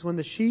sheep. He says when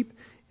the sheep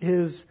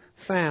is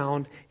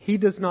found, He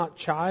does not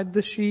chide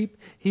the sheep.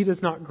 He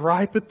does not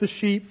gripe at the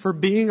sheep for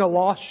being a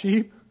lost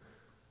sheep.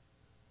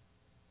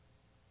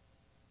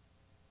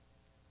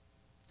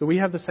 Do we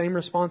have the same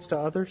response to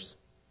others?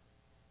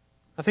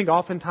 I think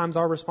oftentimes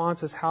our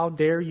response is, how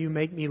dare you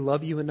make me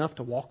love you enough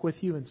to walk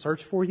with you and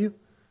search for you?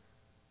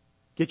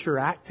 Get your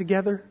act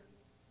together.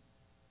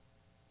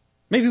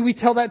 Maybe we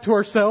tell that to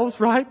ourselves,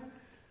 right?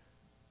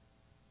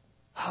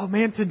 Oh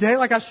man, today,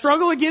 I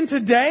struggle again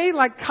today.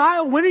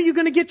 Kyle, when are you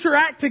going to get your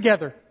act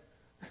together?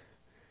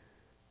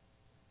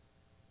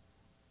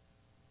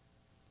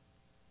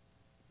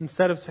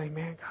 Instead of saying,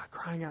 man, God,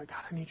 crying out,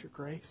 God, I need your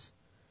grace.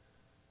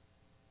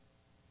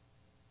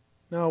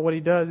 No, what He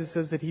does, He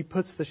says that He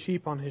puts the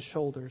sheep on His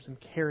shoulders and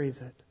carries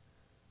it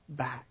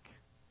back.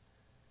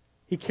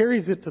 He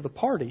carries it to the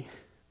party,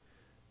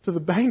 to the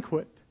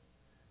banquet.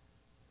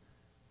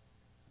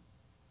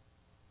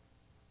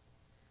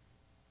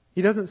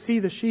 He doesn't see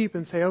the sheep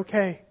and say,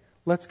 okay,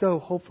 let's go.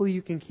 Hopefully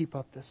you can keep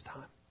up this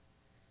time.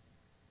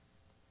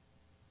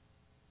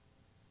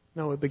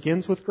 No, it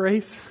begins with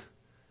grace,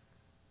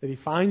 that He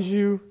finds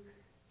you.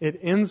 It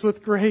ends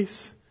with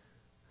grace,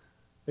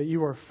 that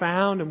you are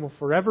found and will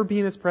forever be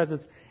in His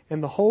presence.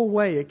 And the whole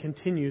way it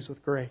continues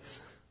with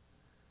grace.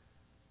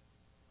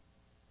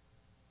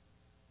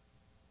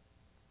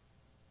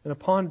 And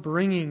upon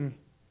bringing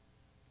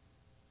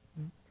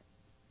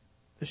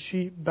the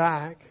sheep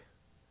back,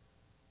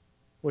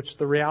 which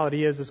the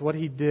reality is what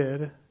He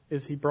did,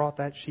 is He brought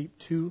that sheep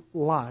to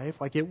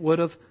life, like it would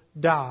have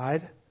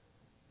died.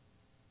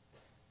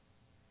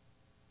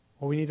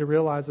 What we need to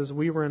realize is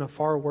we were in a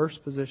far worse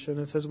position.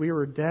 It says we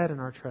were dead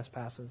in our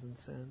trespasses and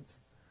sins.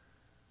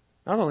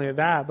 Not only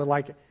that,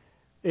 but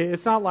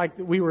it's not like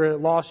we were a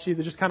lost sheep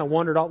that just kind of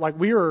wandered off.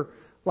 We're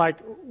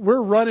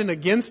running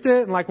against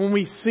it, and when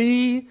we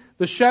see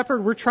the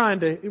shepherd, we're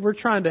trying to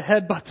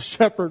headbutt the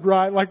shepherd,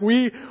 right?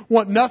 We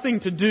want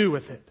nothing to do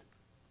with it.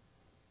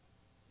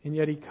 And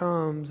yet He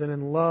comes and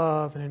in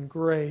love and in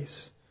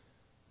grace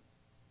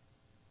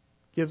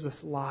gives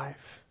us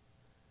life.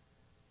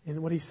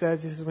 And what He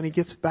says is when He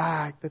gets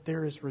back that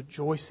there is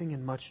rejoicing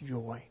and much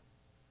joy.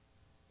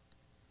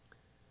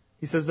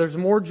 He says there's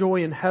more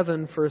joy in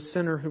heaven for a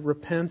sinner who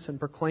repents and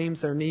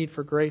proclaims their need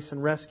for grace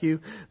and rescue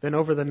than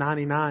over the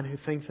 99 who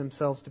think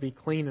themselves to be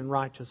clean and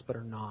righteous but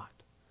are not.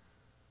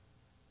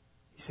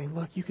 He's saying,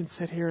 look, you can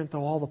sit here and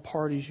throw all the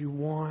parties you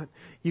want.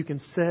 You can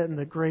sit in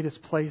the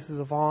greatest places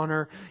of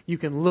honor. You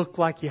can look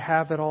like you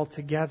have it all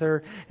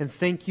together and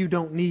think you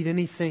don't need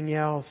anything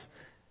else.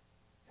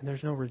 And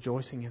there's no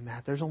rejoicing in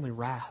that. There's only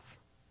wrath.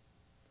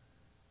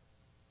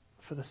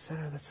 For the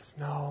sinner that says,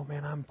 no,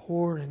 man, I'm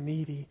poor and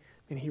needy,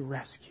 and He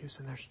rescues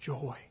and there's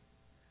joy.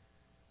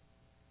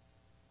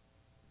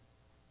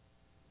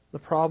 The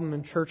problem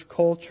in church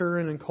culture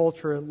and in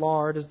culture at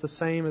large is the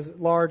same as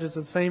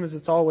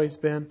it's always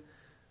been.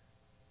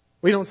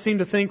 We don't seem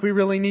to think we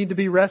really need to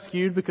be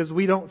rescued because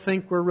we don't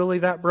think we're really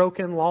that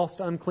broken, lost,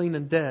 unclean,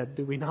 and dead,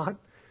 do we not?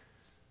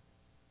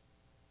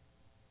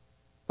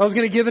 If I was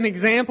going to give an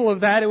example of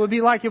that, it would be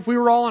like if we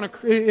were all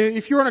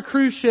if you're on a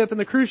cruise ship and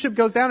the cruise ship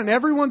goes down and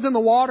everyone's in the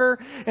water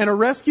and a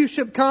rescue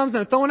ship comes and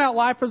they're throwing out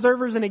life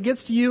preservers and it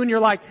gets to you and you're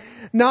like,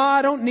 no,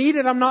 I don't need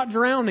it, I'm not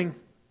drowning.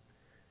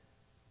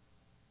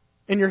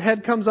 And your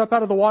head comes up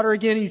out of the water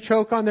again and you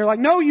choke on. They're like,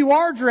 no, you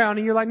are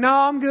drowning. You're like, no,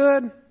 I'm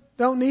good.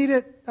 Don't need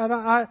it.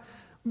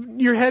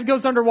 Your head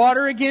goes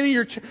underwater again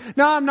and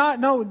no, I'm not.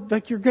 No,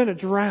 you're going to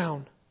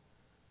drown.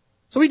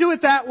 So we do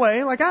it that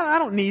way. I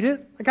don't need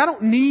it. I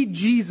don't need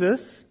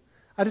Jesus.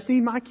 I just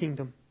need my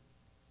kingdom.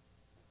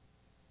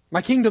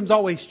 My kingdom's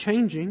always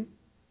changing.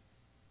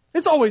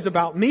 It's always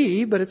about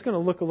me, but it's going to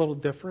look a little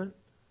different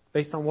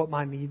based on what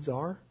my needs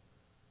are.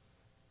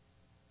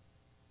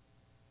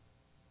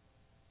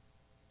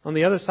 On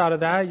the other side of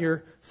that,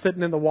 you're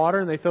sitting in the water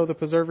and they throw the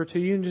preserver to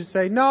you and just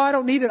say, no, I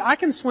don't need it. I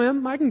can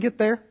swim. I can get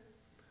there.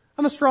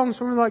 I'm a strong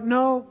swimmer.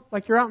 No,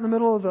 you're out in the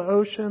middle of the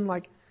ocean.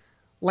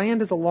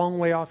 Land is a long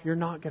way off. You're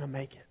not going to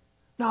make it.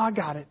 No, I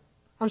got it.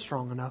 I'm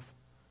strong enough.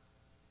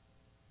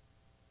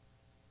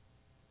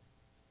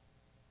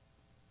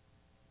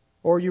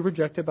 Or you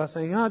reject it by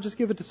saying, just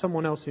give it to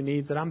someone else who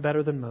needs it. I'm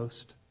better than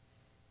most.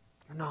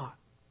 You're not.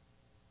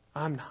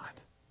 I'm not.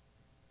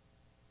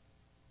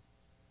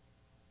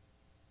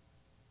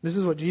 This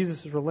is what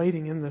Jesus is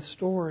relating in this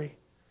story.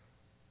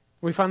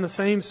 We find the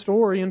same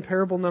story in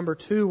parable number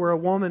 2, where a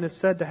woman is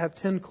said to have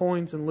 10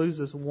 coins and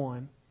loses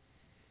one.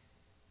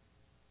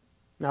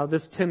 Now,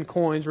 this 10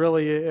 coins,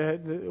 really,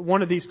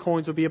 one of these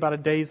coins would be about a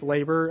day's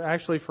labor.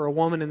 Actually, for a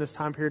woman in this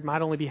time period,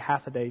 might only be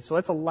half a day.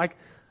 So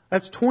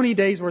that's 20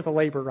 days worth of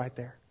labor right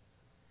there.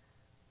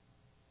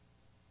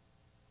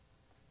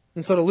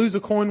 And so to lose a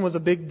coin was a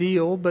big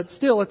deal. But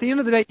still, at the end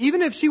of the day,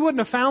 even if she wouldn't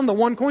have found the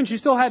one coin, she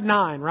still had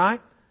 9,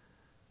 right?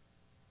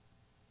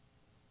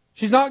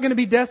 She's not going to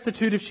be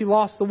destitute if she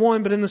lost the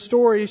one, but in the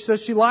story, she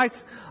says she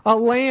lights a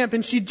lamp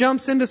and she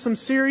jumps into some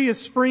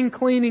serious spring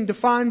cleaning to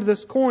find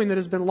this coin that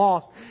has been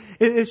lost.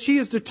 She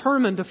is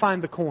determined to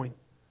find the coin.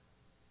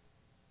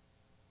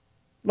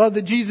 Love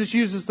that Jesus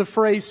uses the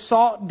phrase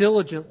sought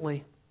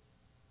diligently.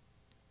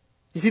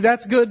 You see,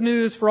 that's good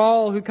news for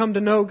all who come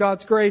to know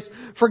God's grace.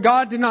 For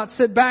God did not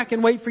sit back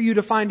and wait for you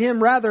to find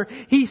Him. Rather,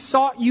 He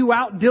sought you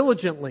out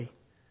diligently.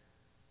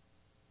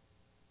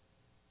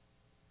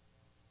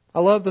 I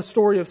love the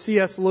story of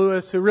C.S.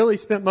 Lewis, who really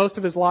spent most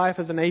of his life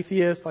as an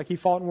atheist. Like, he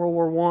fought in World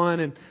War I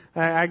and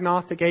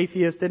agnostic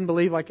atheist, didn't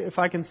believe, like, if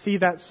I can see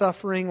that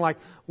suffering, like,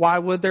 why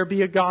would there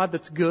be a God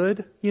that's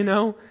good, you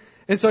know?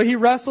 And so he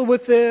wrestled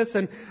with this,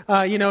 and,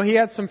 he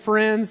had some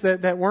friends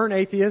that weren't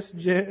atheists.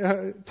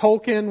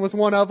 Tolkien was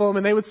one of them,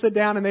 and they would sit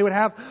down and they would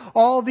have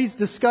all these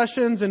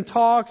discussions and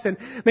talks. And,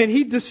 man,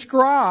 he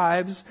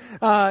describes,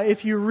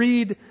 if you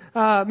read,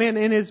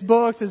 in his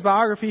books, his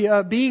biography,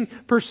 being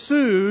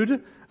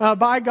pursued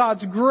by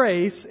God's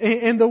grace,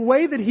 and the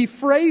way that he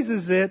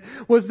phrases it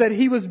was that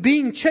he was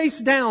being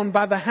chased down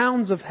by the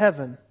hounds of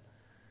heaven.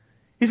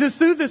 He says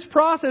through this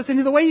process, and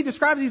the way he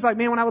describes it, he's like,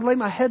 man, when I would lay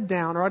my head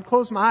down or I'd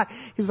close my eye,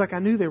 he was like, I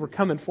knew they were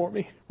coming for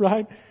me,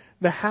 right?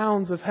 The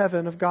hounds of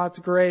heaven, of God's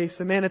grace.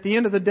 And man, at the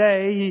end of the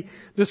day, he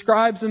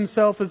describes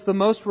himself as the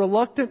most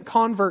reluctant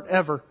convert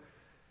ever.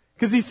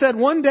 Because he said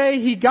one day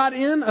he got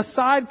in a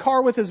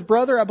sidecar with his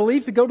brother, I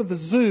believe, to go to the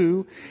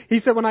zoo. He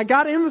said, when I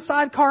got in the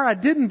sidecar, I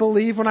didn't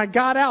believe. When I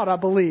got out, I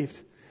believed.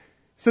 He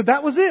said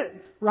that was it,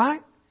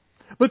 right?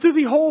 But through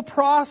the whole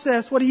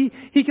process, what he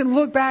can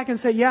look back and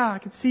say, yeah, I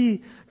can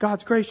see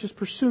God's grace just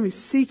pursuing me,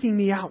 seeking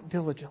me out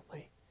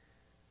diligently.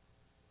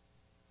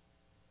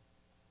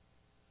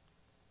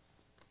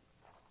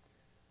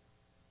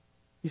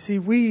 You see,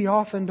 we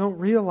often don't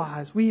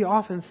realize, we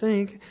often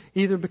think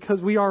either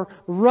because we are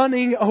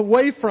running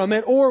away from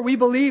it or we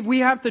believe we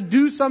have to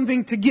do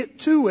something to get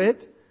to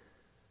it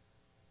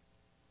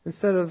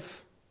instead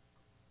of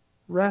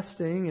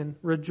resting and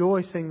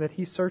rejoicing that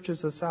He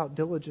searches us out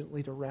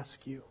diligently to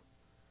rescue.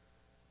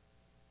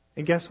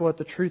 And guess what?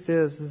 The truth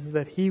is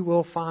that He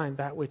will find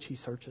that which He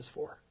searches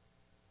for.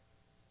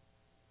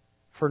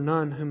 For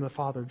none whom the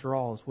Father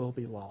draws will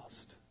be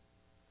lost.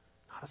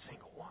 Not a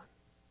single one.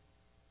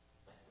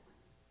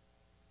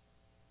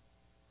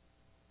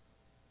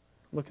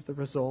 Look at the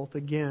result.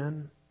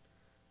 Again,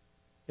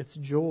 it's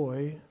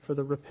joy for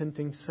the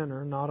repenting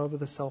sinner, not over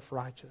the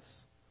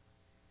self-righteous.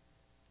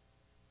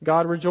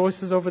 God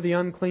rejoices over the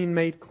unclean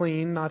made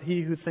clean, not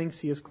he who thinks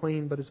he is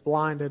clean, but is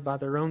blinded by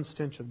their own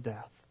stench of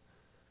death.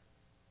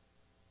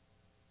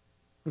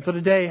 And so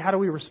today, how do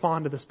we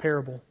respond to this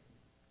parable?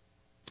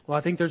 Well,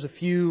 I think there's a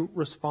few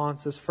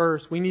responses.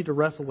 First, we need to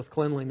wrestle with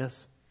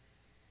cleanliness.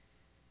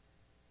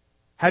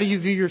 How do you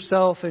view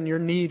yourself and your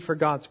need for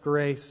God's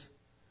grace?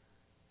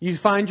 You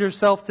find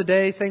yourself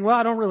today saying, well,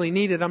 I don't really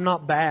need it. I'm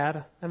not bad.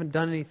 I haven't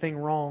done anything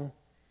wrong.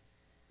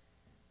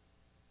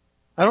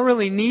 I don't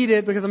really need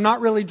it because I'm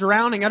not really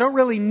drowning. I don't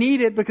really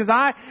need it because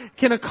I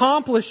can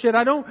accomplish it.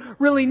 I don't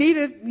really need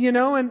it,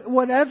 and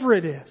whatever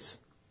it is.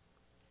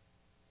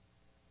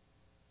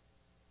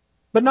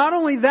 But not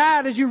only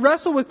that, as you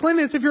wrestle with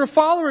cleanliness, if you're a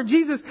follower of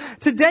Jesus,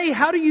 today,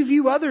 how do you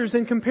view others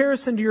in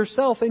comparison to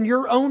yourself and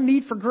your own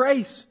need for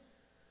grace?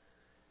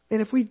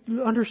 And if we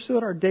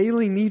understood our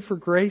daily need for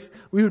grace,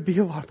 we would be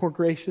a lot more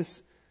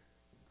gracious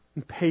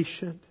and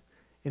patient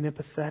and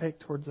empathetic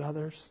towards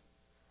others.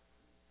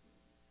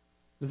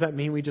 Does that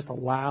mean we just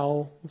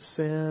allow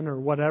sin or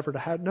whatever to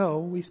happen? No,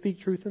 we speak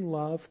truth in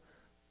love.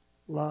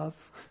 Love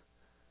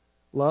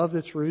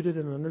that's rooted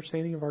in an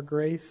understanding of our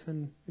grace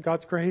and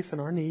God's grace and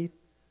our need.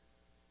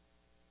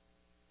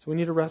 So we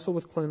need to wrestle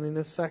with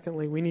cleanliness.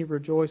 Secondly, we need to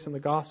rejoice in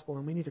the gospel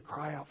and we need to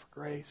cry out for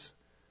grace.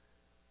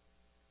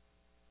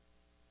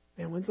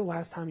 Man, when's the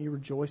last time you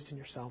rejoiced in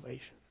your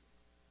salvation?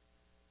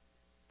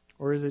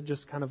 Or is it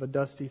just kind of a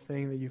dusty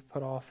thing that you've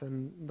put off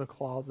in the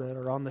closet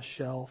or on the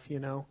shelf,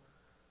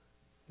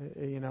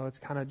 It's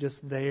kind of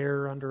just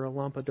there under a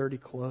lump of dirty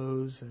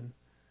clothes and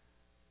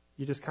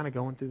you're just kind of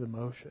going through the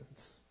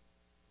motions.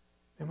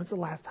 And when's the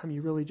last time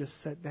you really just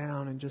sat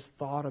down and just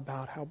thought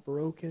about how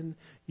broken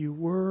you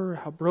were,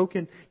 how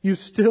broken you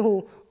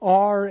still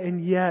are,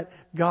 and yet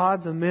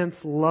God's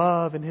immense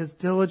love and His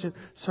diligent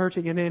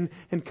searching and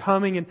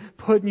coming and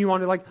putting you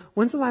on it. Like,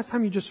 when's the last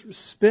time you just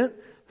spent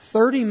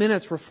 30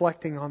 minutes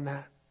reflecting on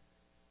that?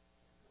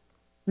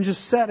 And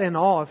just sat in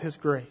awe of His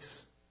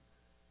grace.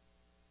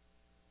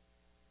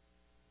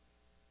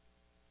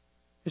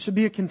 It should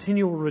be a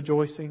continual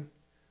rejoicing.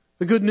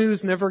 The good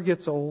news never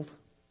gets old.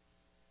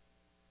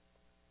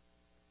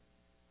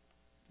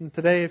 And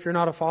today, if you're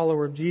not a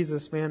follower of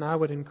Jesus, man, I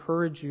would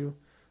encourage you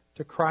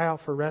to cry out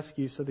for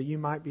rescue so that you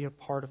might be a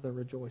part of the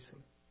rejoicing.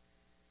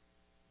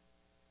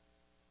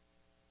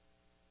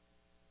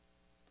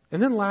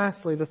 And then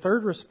lastly, the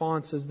third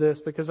response is this,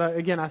 because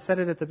I said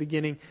it at the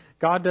beginning,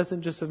 God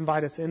doesn't just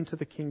invite us into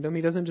the kingdom.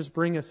 He doesn't just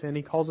bring us in.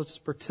 He calls us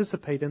to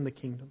participate in the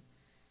kingdom.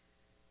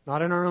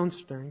 Not in our own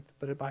strength,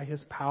 but by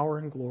His power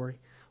and glory.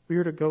 We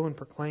are to go and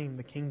proclaim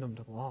the kingdom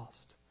to the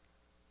lost.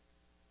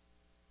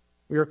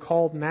 We are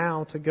called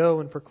now to go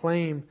and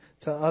proclaim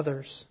to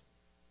others.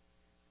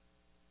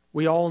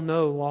 We all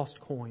know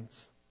lost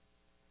coins.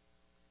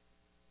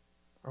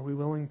 Are we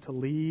willing to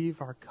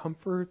leave our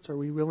comforts? Are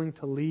we willing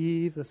to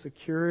leave the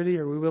security?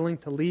 Are we willing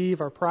to leave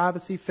our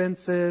privacy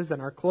fences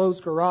and our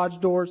closed garage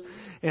doors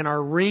and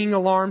our Ring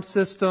alarm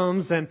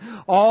systems and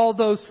all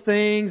those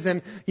things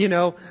and,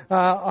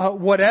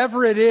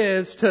 whatever it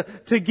is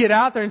to get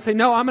out there and say,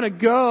 no, I'm going to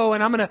go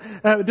and I'm going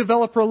to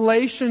develop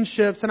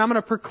relationships and I'm going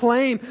to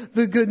proclaim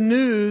the good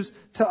news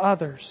to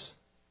others.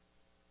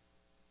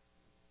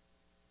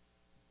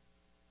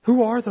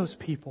 Who are those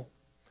people?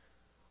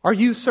 Are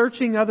you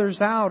searching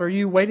others out? Are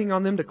you waiting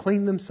on them to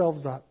clean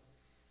themselves up?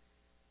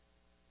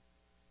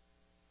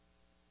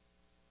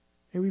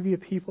 May we be a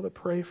people that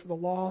pray for the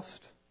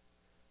lost.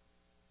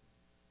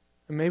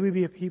 And may we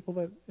be a people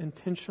that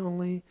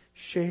intentionally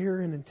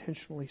share and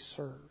intentionally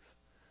serve.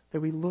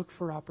 That we look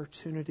for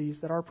opportunities,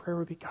 that our prayer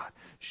would be, God,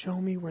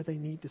 show me where they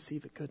need to see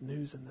the good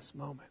news in this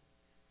moment.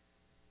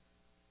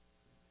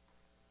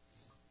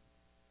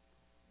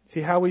 See,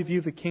 how we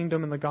view the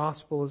kingdom and the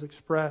gospel is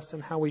expressed in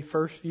how we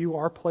first view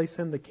our place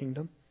in the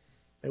kingdom,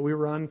 that we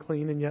were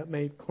unclean and yet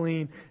made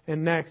clean,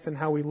 and next in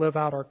how we live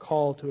out our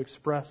call to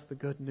express the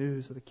good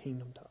news of the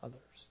kingdom to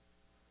others.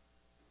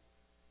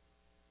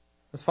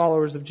 As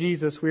followers of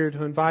Jesus, we are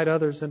to invite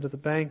others into the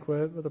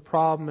banquet, but the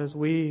problem is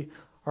we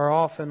are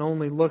often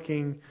only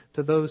looking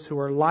to those who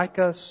are like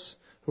us,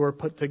 who are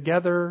put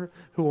together,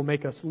 who will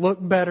make us look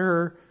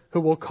better,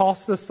 who will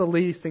cost us the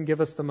least and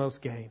give us the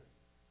most gain.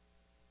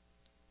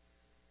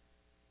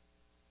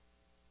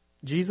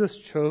 Jesus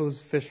chose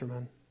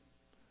fishermen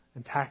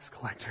and tax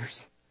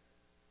collectors.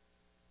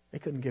 They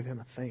couldn't give Him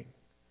a thing.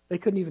 They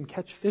couldn't even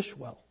catch fish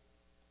well.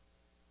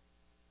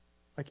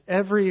 Like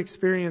every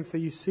experience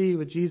that you see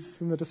with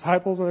Jesus and the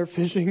disciples when they're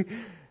fishing,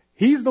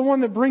 He's the one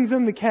that brings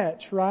in the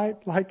catch, right?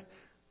 Like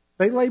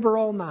they labor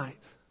all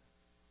night.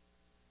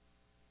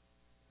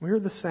 We're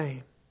the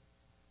same.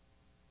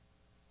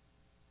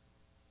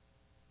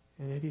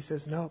 And yet He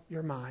says, nope,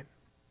 you're mine.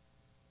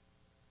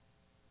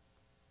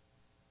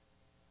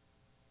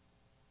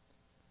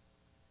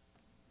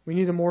 We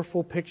need a more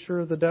full picture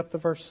of the depth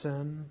of our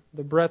sin,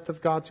 the breadth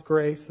of God's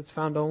grace that's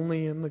found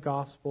only in the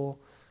gospel,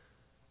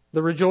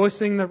 the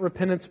rejoicing that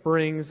repentance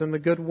brings, and the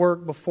good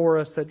work before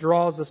us that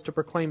draws us to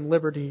proclaim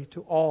liberty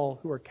to all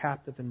who are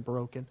captive and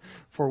broken.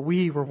 For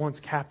we were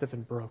once captive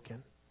and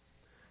broken.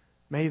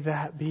 May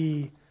that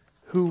be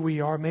who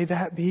we are. May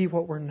that be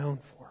what we're known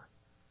for.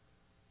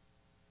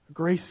 A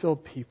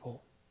grace-filled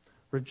people,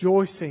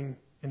 rejoicing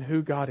in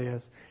who God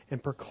is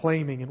and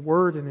proclaiming in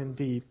word and in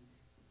deed.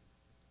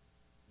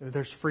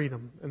 There's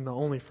freedom, and the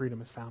only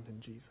freedom is found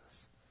in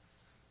Jesus.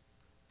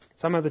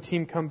 Some of the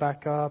team come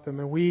back up, and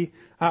I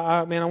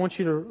want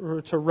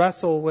you to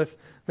wrestle with,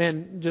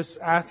 just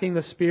asking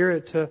the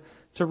Spirit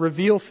to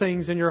reveal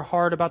things in your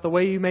heart about the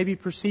way you maybe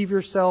perceive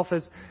yourself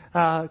as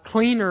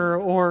cleaner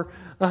or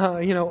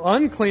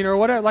unclean or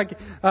whatever.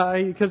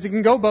 Because it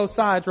can go both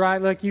sides,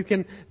 right? Like you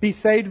can be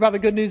saved by the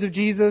good news of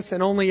Jesus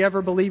and only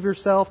ever believe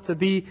yourself to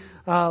be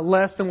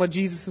less than what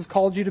Jesus has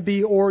called you to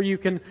be, or you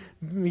can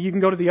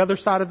go to the other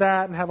side of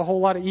that and have a whole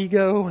lot of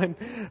ego and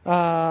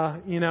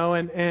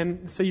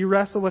so you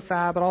wrestle with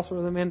that, but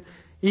also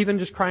even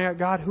just crying out,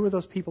 God, who are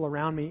those people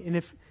around me? And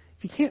if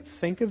you can't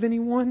think of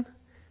anyone,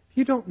 if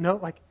you don't know,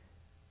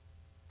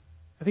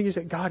 I think you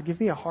say, God, give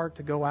me a heart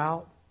to go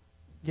out,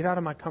 get out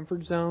of my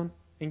comfort zone,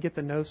 and get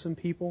to know some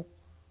people.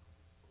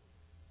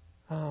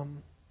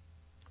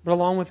 But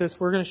along with this,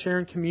 we're going to share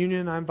in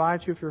communion. I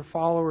invite you, if you're a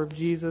follower of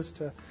Jesus,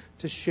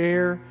 to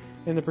share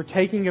in the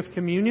partaking of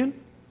communion,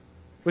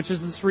 which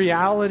is this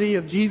reality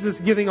of Jesus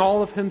giving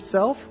all of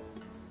Himself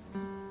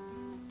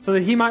so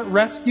that He might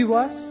rescue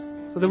us,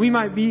 so that we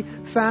might be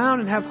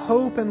found and have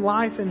hope and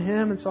life in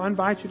Him. And so I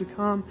invite you to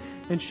come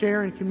and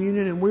share in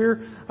communion. And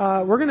we're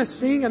going to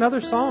sing another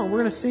song.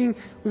 We've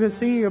been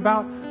singing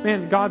about,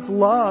 God's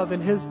love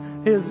and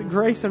His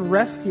grace in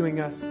rescuing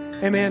us.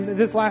 And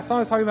this last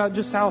song is talking about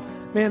just how,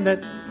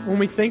 that when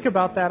we think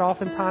about that,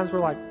 oftentimes we're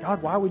like,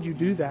 God, why would you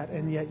do that?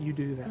 And yet you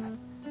do that.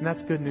 And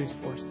that's good news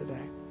for us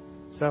today.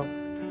 So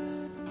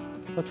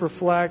let's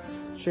reflect,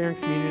 share in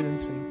communion, and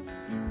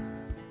sing.